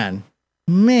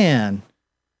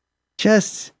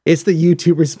 Just, it's the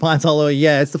YouTube response all over.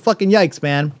 Yeah, it's the fucking yikes,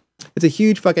 man. It's a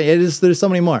huge fucking, there's so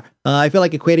many more. I feel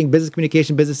like equating business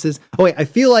communication businesses. Oh wait, I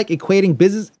feel like equating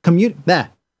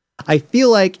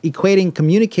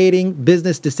communicating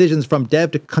business decisions from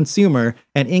dev to consumer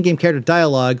and in-game character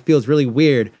dialogue feels really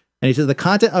weird. And he says the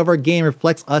content of our game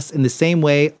reflects us in the same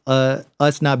way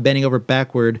us not bending over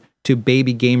backward to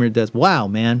baby gamer does. Wow,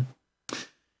 man.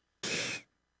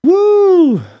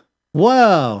 Woo!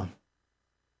 Wow.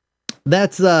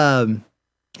 That's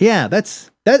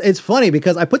it's funny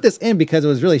because I put this in because it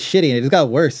was really shitty and it just got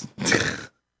worse.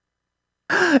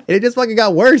 It just fucking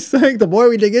got worse. Like the more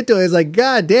we dig into it, it's like,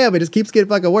 god damn, it just keeps getting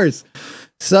fucking worse.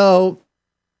 So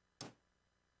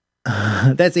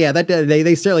they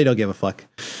certainly don't give a fuck.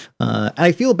 And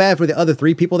I feel bad for the other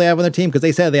 3 people they have on their team because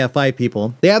they said they have 5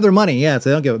 people. They have their money, yeah, so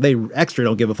they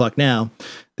don't give a fuck now.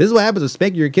 This is what happens with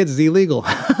spanking your kids is illegal.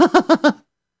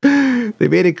 They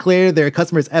made it clear their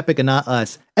customer is Epic and not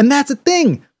us. And that's the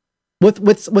thing.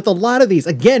 With a lot of these,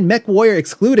 again, Mech Warrior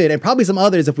excluded, and probably some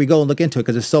others if we go and look into it,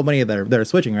 because there's so many that are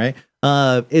switching, right?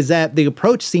 Is that the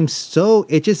approach seems so,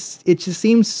 it just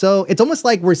seems so, it's almost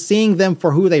like we're seeing them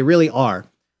for who they really are.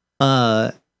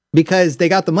 Because they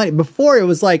got the money. Before it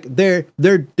was like they're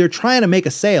trying to make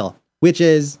a sale, which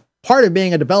is part of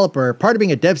being a developer, part of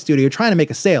being a dev studio, you're trying to make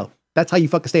a sale. That's how you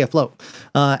fucking stay afloat.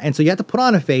 And so you have to put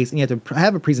on a face and you have to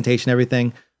have a presentation,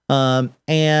 everything.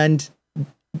 And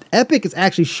Epic is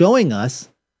actually showing us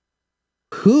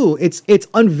who it's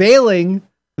unveiling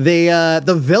the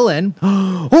villain.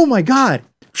 Oh my god,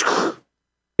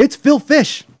 it's Phil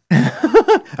Fish.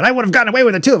 And I would have gotten away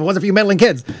with it too if it wasn't for you meddling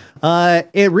kids.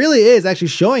 It really is actually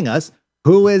showing us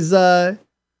who is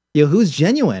who's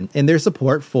genuine in their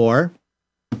support for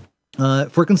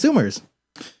consumers.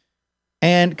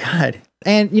 And god,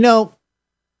 and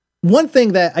one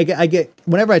thing that I get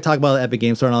whenever I talk about the Epic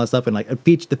Game Store and all that stuff, and like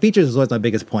the features is always my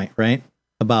biggest point, right?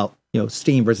 About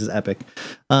Steam versus Epic,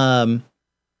 and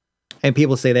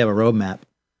people say they have a roadmap.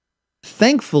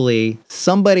 Thankfully,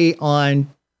 somebody on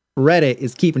Reddit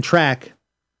is keeping track,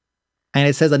 and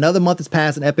it says another month has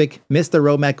passed and Epic missed their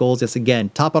roadmap goals yet again.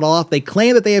 Top it all off, they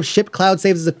claim that they have shipped cloud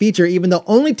saves as a feature, even though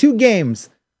only 2 games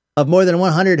of more than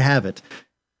 100 have it.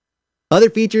 Other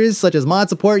features such as mod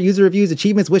support, user reviews,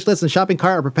 achievements, wish lists, and shopping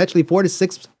cart are perpetually 4 to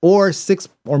 6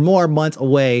 or more months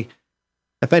away,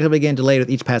 effectively getting delayed with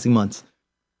each passing month.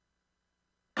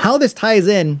 How this ties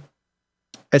in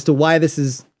as to why this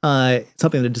is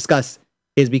something to discuss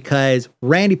is because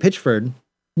Randy Pitchford,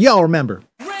 y'all remember,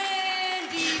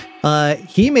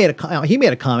 he made a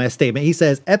comment, a statement. He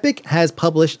says Epic has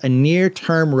published a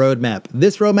near-term roadmap.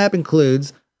 This roadmap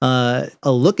includes a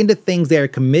look into things they are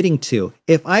committing to.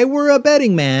 If I were a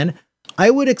betting man,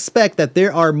 I would expect that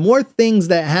there are more things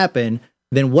that happen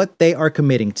than what they are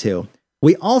committing to.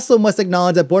 We also must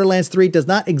acknowledge that Borderlands 3 does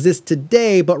not exist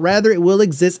today, but rather it will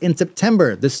exist in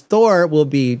September. The store will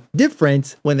be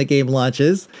different when the game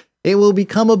launches. It will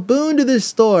become a boon to the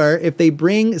store if they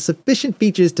bring sufficient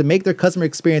features to make their customer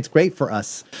experience great for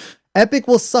us. Epic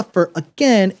will suffer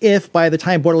again if, by the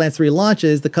time Borderlands 3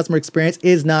 launches, the customer experience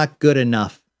is not good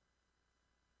enough.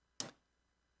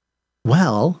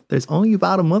 Well, there's only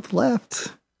about a month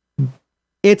left.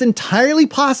 It's entirely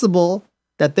possible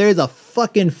that there's a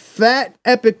fucking fat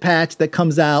Epic patch that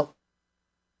comes out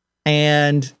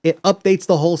and it updates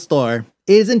the whole store.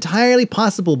 It is entirely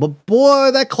possible, but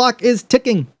boy, that clock is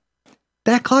ticking.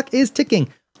 That clock is ticking.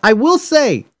 I will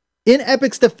say, in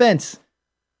Epic's defense,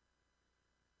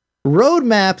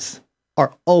 roadmaps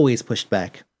are always pushed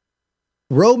back.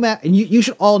 Roadmap, and you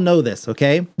should all know this,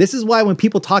 okay? This is why when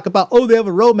people talk about, oh, they have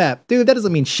a roadmap, dude, that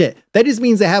doesn't mean shit. That just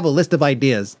means they have a list of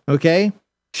ideas, okay?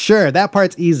 Sure, that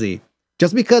part's easy.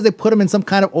 Just because they put them in some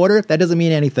kind of order, that doesn't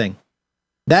mean anything.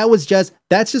 That's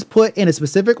just put in a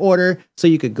specific order so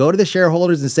you could go to the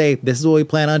shareholders and say, this is what we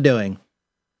plan on doing.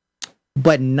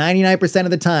 But 99%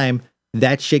 of the time,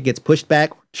 that shit gets pushed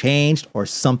back, or changed, or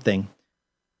something.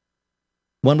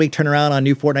 1 week turnaround on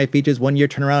new Fortnite features, 1 year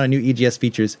turnaround on new EGS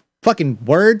features. Fucking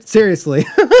word? Seriously.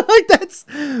 Like that's,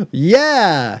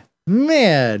 yeah,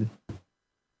 man.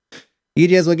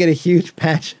 EGS will get a huge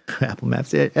patch. Apple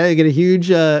Maps, get a huge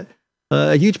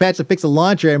patch to fix the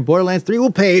launcher, and Borderlands 3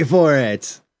 will pay for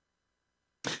it.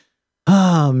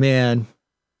 Oh man.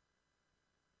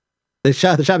 The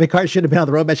shopping cart should have been on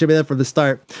the roadmap, should have been there from the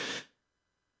start.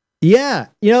 Yeah,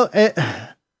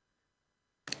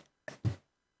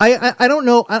 I don't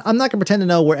know. I'm not gonna pretend to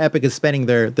know where Epic is spending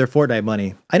their Fortnite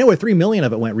money. I know where 3 million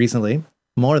of it went recently.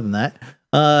 More than that.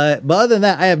 But other than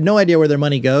that, I have no idea where their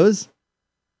money goes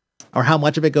or how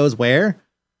much of it goes where.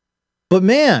 But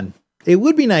man, it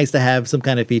would be nice to have some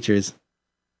kind of features.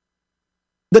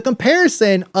 The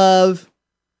comparison of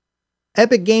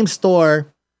Epic Game Store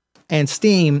and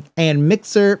Steam and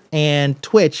Mixer and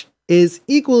Twitch is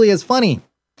equally as funny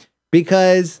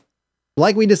because,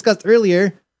 like we discussed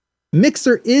earlier,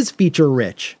 Mixer is feature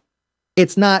rich.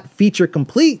 It's not feature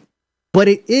complete, but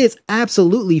it is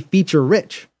absolutely feature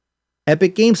rich.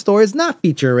 Epic Game Store is not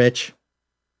feature rich,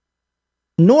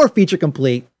 nor feature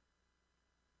complete.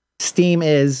 Steam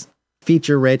is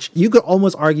feature rich. You could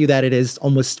almost argue that it is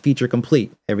almost feature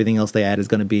complete. Everything else they add is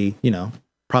going to be, you know,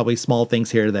 probably small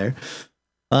things here or there.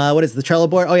 What is the Trello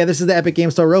board? Oh yeah, this is the Epic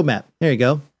Game Store roadmap. There you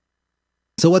go.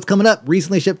 So what's coming up?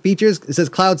 Recently shipped features. It says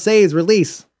Cloud Saves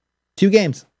release. 2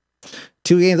 games.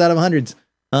 2 games out of hundreds.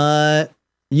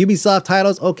 Ubisoft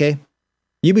titles. Okay.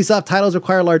 Ubisoft titles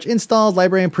require large installs,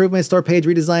 library improvements, store page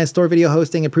redesign, store video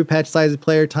hosting, improved patch sizes,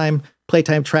 playtime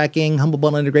tracking, humble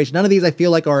bundle integration. None of these I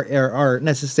feel like are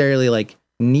necessarily like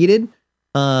needed.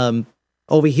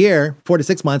 Over here, 4 to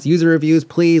 6 months, user reviews,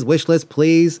 please, wish list,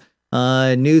 please,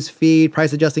 news feed,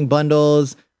 price adjusting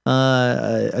bundles,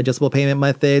 adjustable payment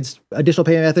methods, additional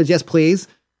payment methods, yes, please.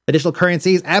 Additional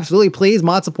currencies, absolutely, please.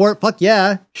 Mod support, fuck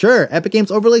yeah, sure. Epic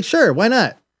Games overlay, sure, why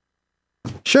not?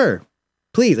 Sure.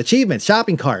 Please, achievements,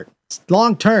 shopping cart,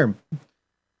 long term,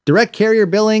 direct carrier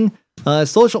billing,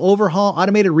 social overhaul,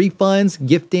 automated refunds,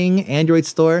 gifting, Android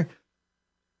store.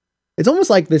 It's almost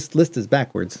like this list is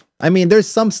backwards. I mean, there's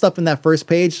some stuff in that first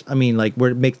page. I mean, like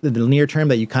where it makes the near term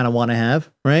that you kind of want to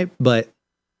have, right? But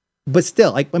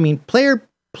still, like, I mean, player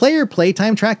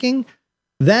playtime tracking,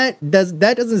 that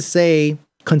doesn't say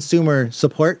consumer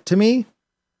support to me,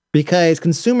 because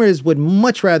consumers would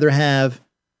much rather have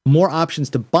more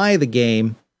options to buy the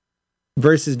game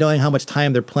versus knowing how much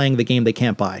time they're playing the game they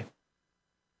can't buy.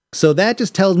 So that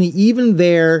just tells me even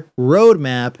their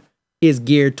roadmap is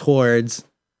geared towards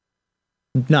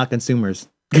not consumers.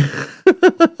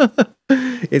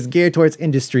 It's geared towards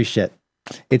industry shit.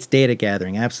 It's data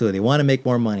gathering. Absolutely. They want to make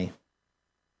more money.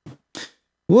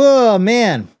 Whoa,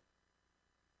 man.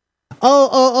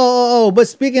 Oh. But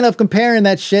speaking of comparing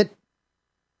that shit,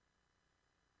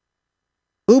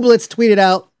 Ooblets tweeted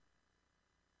out,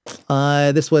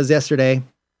 this was yesterday,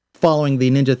 following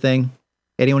the Ninja thing.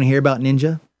 Anyone hear about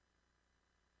Ninja?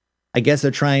 I guess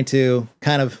they're trying to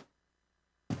kind of,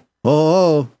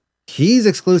 he's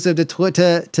exclusive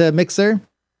to Mixer,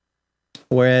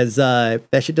 whereas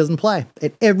that shit doesn't apply.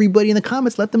 And everybody in the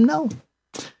comments let them know.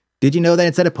 Did you know that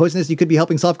instead of posting this, you could be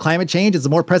helping solve climate change? It's a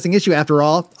more pressing issue after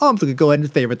all. Oh, I'm just gonna go ahead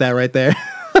and favorite that right there.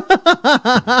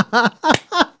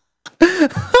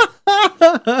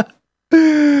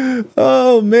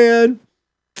 Oh man.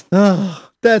 Oh,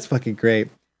 that's fucking great.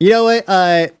 You know what?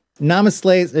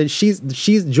 Namaslays, she's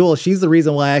Jewel. She's the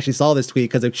reason why I actually saw this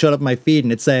tweet, because it showed up in my feed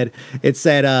and it said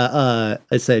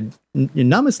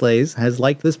Namaslays has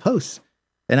liked this post.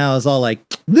 And I was all like,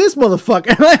 this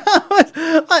motherfucker.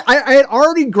 I had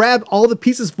already grabbed all the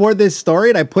pieces for this story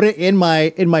and I put it in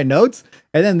my notes,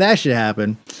 and then that shit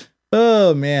happened.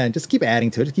 Oh man, just keep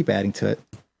adding to it.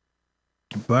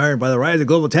 Burned by the rise of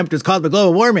global temperatures caused by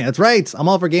global warming. That's right. I'm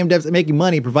all for game devs making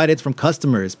money, provided it's from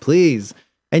customers, please.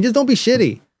 And just don't be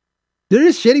shitty. They're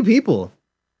just shitty people.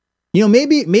 You know,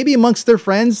 maybe amongst their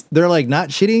friends, they're like not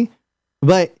shitty,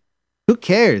 but who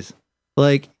cares?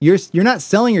 Like, you're not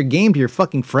selling your game to your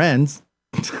fucking friends.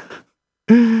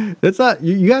 That's not,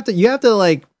 you have to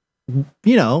like,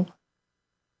 you know,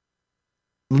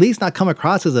 at least not come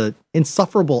across as a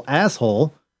insufferable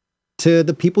asshole to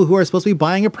the people who are supposed to be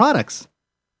buying your products.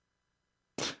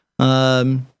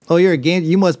 Oh, you're a game,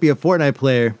 you must be a Fortnite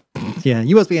player. Yeah,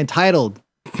 you must be entitled.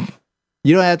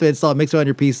 You don't have to install Mixer on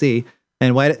your PC.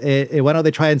 And why don't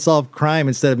they try and solve crime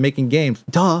instead of making games?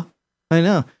 Duh. I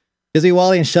know. Just be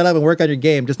Wally and shut up and work on your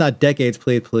game. Just not decades,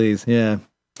 please. Yeah.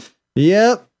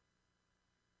 Yep.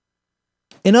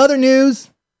 In other news,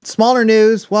 smaller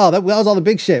news. Wow, that was all the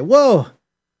big shit. Whoa.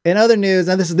 In other news,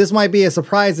 and this might be a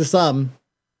surprise to some,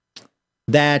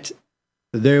 that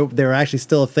they're actually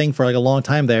still a thing for like a long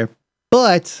time there.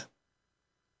 But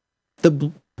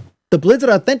the Blizzard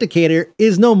Authenticator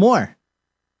is no more.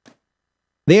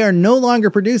 They are no longer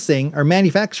producing or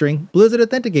manufacturing Blizzard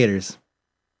Authenticators.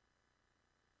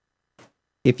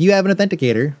 If you have an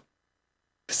authenticator,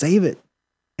 save it.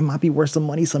 It might be worth some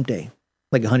money someday,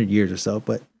 like 100 years or so,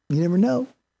 but you never know.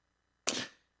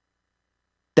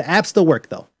 The apps still work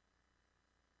though.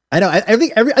 I know. I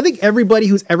think everybody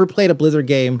who's ever played a Blizzard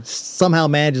game somehow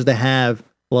manages to have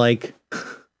like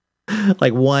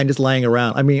one just lying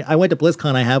around. I mean, I went to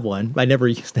BlizzCon. I have one. I never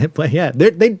used it, but yeah, they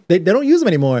don't use them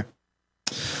anymore.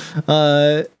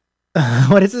 What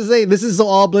does it say? This is so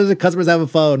all Blizzard customers have a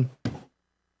phone.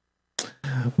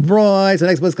 Right, so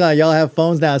next BlizzCon, y'all have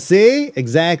phones now. See?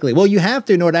 Exactly. Well, you have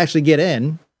to in order to actually get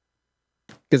in.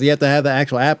 Because you have to have the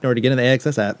actual app in order to get in the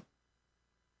AXS app.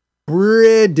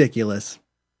 Ridiculous.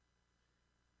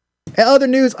 And other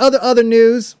news, other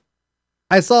news.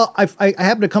 I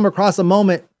happened to come across a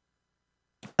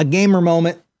gamer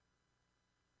moment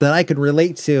that I could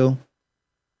relate to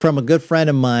from a good friend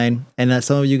of mine, and that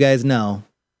some of you guys know,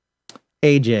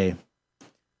 AJ.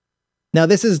 Now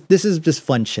this is just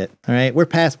fun shit. All right, we're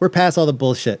past all the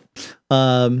bullshit.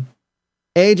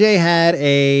 AJ had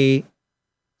a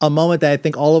moment that I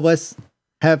think all of us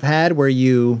have had where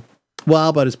how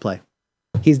about his play?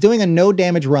 He's doing a no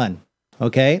damage run,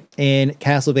 okay, in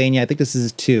Castlevania. I think this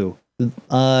is 2.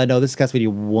 No, this is Castlevania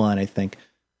 1, I think.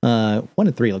 1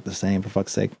 and 3 look the same, for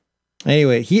fuck's sake.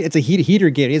 Anyway, it's a heater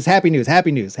game. It's happy news.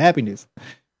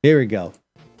 Here we go.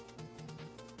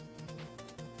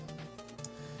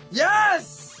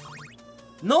 Yes!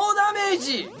 No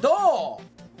damage! Do!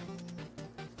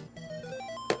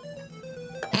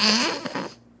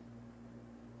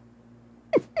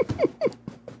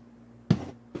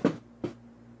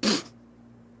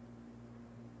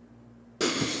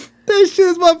 This shit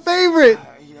is my favorite!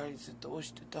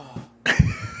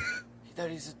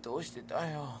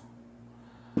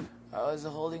 I was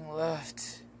holding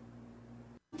left.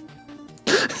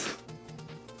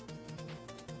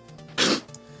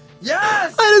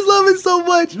 Yes! I just love it so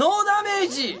much! No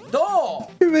damage! Do!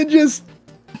 Even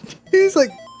he's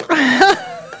like...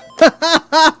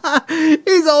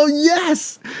 he's all,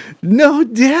 yes! No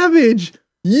damage!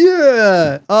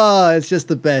 Yeah! Oh, it's just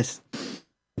the best.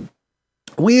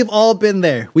 We've all been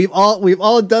there. We've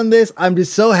all done this. I'm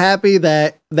just so happy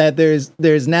that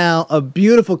there's now a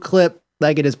beautiful clip that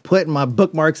I can just put in my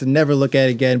bookmarks and never look at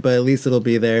it again, but at least it'll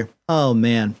be there. Oh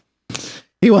man.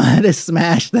 He wanted to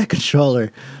smash that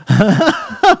controller.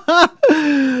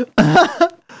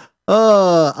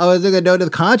 Oh, I was gonna go to the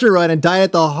Contra run and die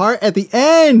at the heart at the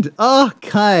end. Oh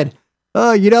god.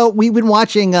 Oh, we've been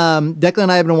watching Declan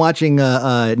and I have been watching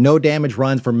no damage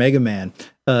runs for Mega Man.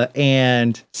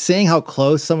 And seeing how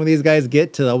close some of these guys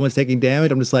get to almost taking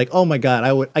damage, I'm just like, oh my god,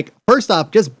 I would first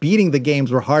off, just beating the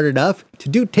games were hard enough.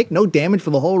 To take no damage for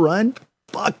the whole run?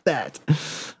 Fuck that.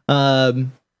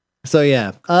 So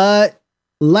yeah.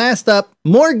 Last up,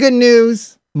 more good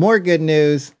news.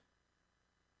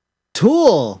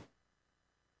 Tool.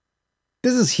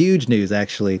 This is huge news,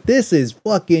 actually. This is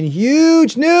fucking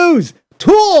huge news.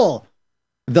 Tool,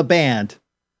 the band.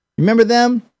 Remember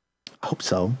them? I hope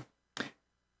so.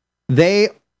 The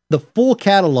full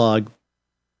catalog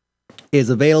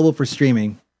is available for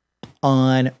streaming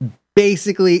on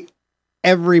basically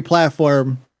every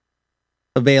platform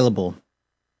available.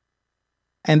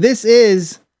 And this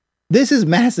is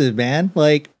massive, man.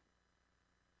 Like,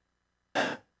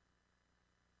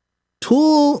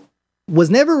 Tool was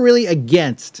never really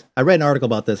against. I read an article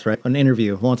about this, right? An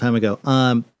interview a long time ago.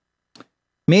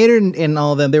 Maynard and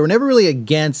all of them, they were never really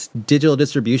against digital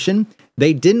distribution.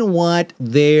 They didn't want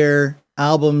their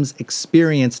albums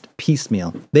experienced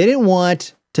piecemeal. They didn't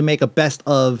want to make a best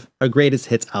of a greatest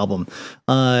hits album.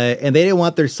 And they didn't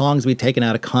want their songs to be taken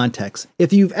out of context.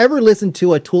 If you've ever listened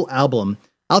to a Tool album,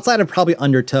 outside of probably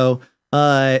Undertow,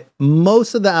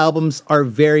 most of the albums are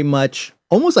very much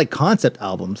almost like concept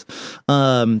albums.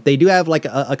 They do have like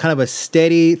a kind of a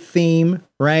steady theme,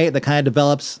 right? That kind of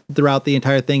develops throughout the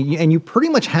entire thing. And you pretty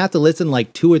much have to listen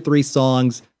like 2 or 3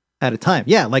 songs at a time.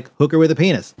 Yeah, like Hooker with a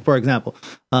Penis, for example.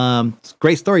 It's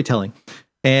great storytelling.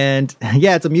 And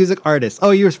yeah, it's a music artist.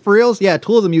 Oh, you're for reals? Yeah,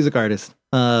 Tool is a music artist.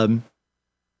 But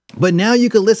now you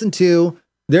can listen to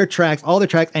their tracks, all their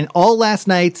tracks, and all last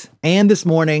night and this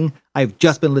morning, I've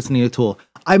just been listening to Tool.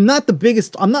 I'm not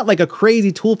like a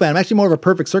crazy Tool fan. I'm actually more of a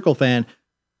Perfect Circle fan.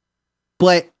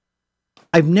 But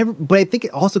I think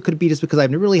it also could be just because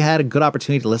I've never really had a good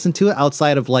opportunity to listen to it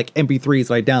outside of like MP3s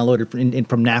that I downloaded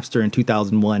from Napster in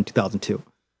 2001, 2002.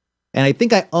 And I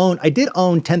think I did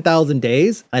own 10,000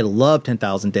 Days. I love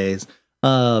 10,000 Days.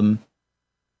 But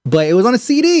it was on a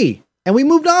CD and we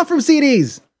moved on from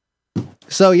CDs.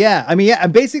 So yeah, I mean, yeah,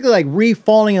 I'm basically like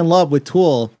re-falling in love with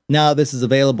Tool. Now this is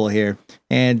available here.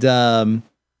 And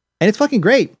it's fucking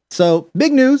great. So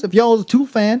big news if y'all are a Tool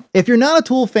fan. If you're not a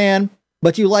Tool fan,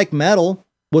 but you like metal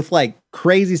with like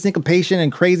crazy syncopation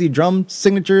and crazy drum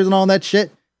signatures and all that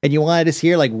shit, and you want to just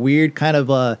hear like weird kind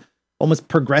of almost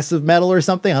progressive metal or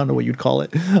something, I don't know what you'd call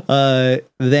it,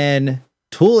 then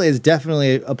Tool is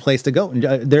definitely a place to go.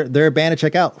 They're a band to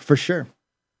check out for sure.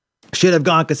 Should have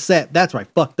gone cassette. That's right,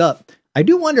 fucked up. I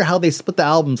do wonder how they split the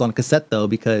albums on cassette though,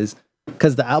 because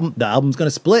because the album's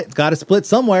gonna split. It's got to split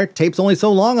somewhere. Tape's only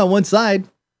so long on one side.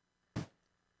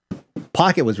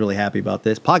 Pocket was really happy about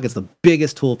this. Pocket's the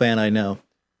biggest Tool fan I know.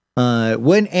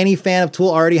 Wouldn't any fan of Tool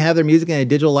already have their music in a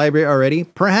digital library already?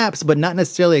 Perhaps, but not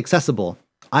necessarily accessible.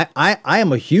 I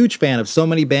am a huge fan of so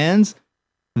many bands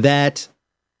that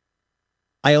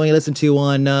I only listen to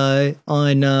on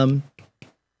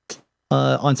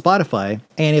Spotify.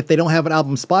 And if they don't have an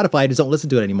album on Spotify, I just don't listen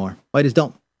to it anymore. I just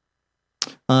don't.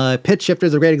 Pitch Shifter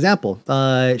is a great example.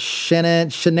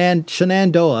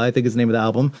 Shenandoah, I think is the name of the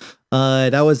album.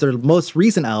 That was their most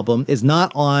recent album, is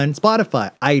not on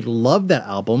Spotify. I love that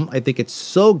album. I think it's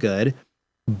so good,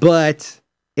 but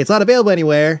it's not available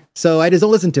anywhere, so I just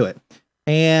don't listen to it.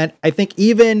 And I think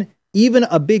even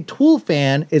a big Tool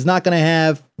fan is not going to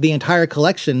have the entire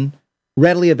collection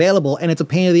readily available, and it's a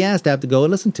pain in the ass to have to go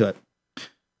and listen to it.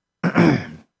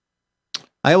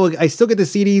 I still get the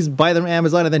CDs, buy them on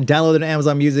Amazon, and then download them to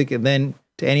Amazon Music, and then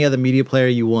to any other media player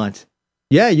you want.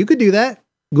 Yeah, you could do that.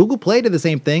 Google Play did the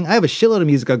same thing. I have a shitload of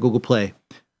music on Google Play.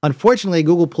 Unfortunately,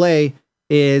 Google Play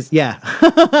is,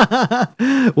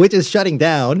 which is shutting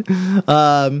down.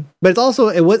 But it's also,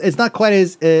 it's not quite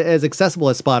as accessible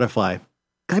as Spotify.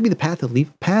 Gotta be the path of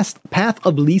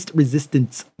least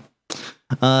resistance.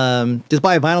 Just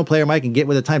buy a vinyl player, Mike, and get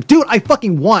with the times. Dude, I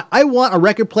want a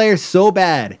record player so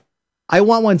bad. I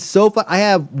want one so I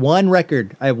have one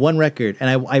record,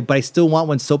 and but I still want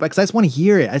one so bad because I just want to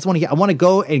hear it. I want to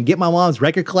go and get my mom's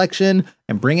record collection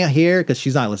and bring it here because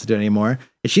she's not listening to it anymore.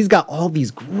 And she's got all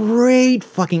these great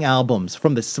fucking albums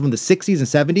from the 60s and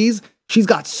 70s. She's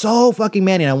got so fucking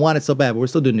many, and I want it so bad. But we're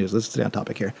still doing news. Let's stay on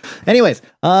topic here. Anyways,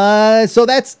 so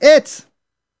that's it.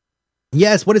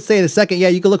 Yes, what did it say? The second,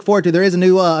 you can look forward to. There is a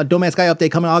new No Man's Sky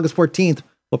update coming August 14th.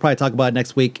 We'll probably talk about it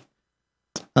next week.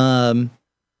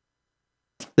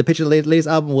 The picture of the latest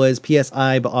album was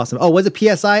PSI, but awesome. Oh, was it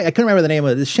PSI? I couldn't remember the name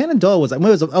of it. Shenandoah was like,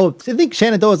 I think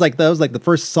Shenandoah was like the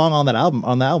first song on that album,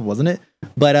 wasn't it?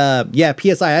 But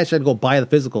PSI, I actually had to go buy the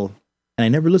physical, and I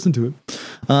never listened to it.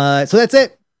 So that's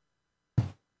it.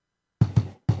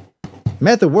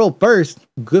 Method World first.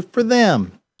 Good for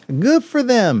them. Good for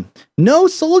them. No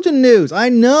Soldier news. I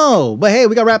know. But hey,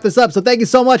 we got to wrap this up. So thank you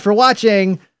so much for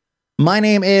watching. My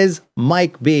name is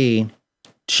Mike B.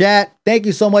 Chat, thank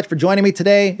you so much for joining me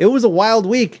today. It was a wild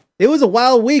week.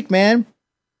 Man.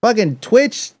 Fucking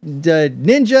Twitch,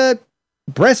 Ninja,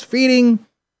 breastfeeding,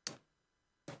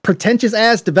 pretentious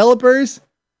ass developers.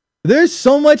 There's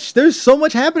so much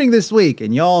happening this week,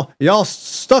 and y'all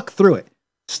stuck through it.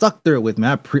 Stuck through it with me.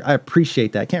 I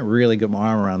appreciate that. I can't really get my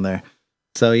arm around there.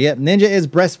 So yeah, Ninja is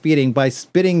breastfeeding by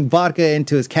spitting vodka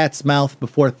into his cat's mouth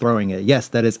before throwing it. Yes,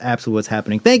 that is absolutely what's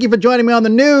happening. Thank you for joining me on the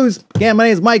news. Again, my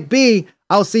name is Mike B.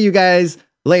 I'll see you guys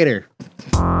later.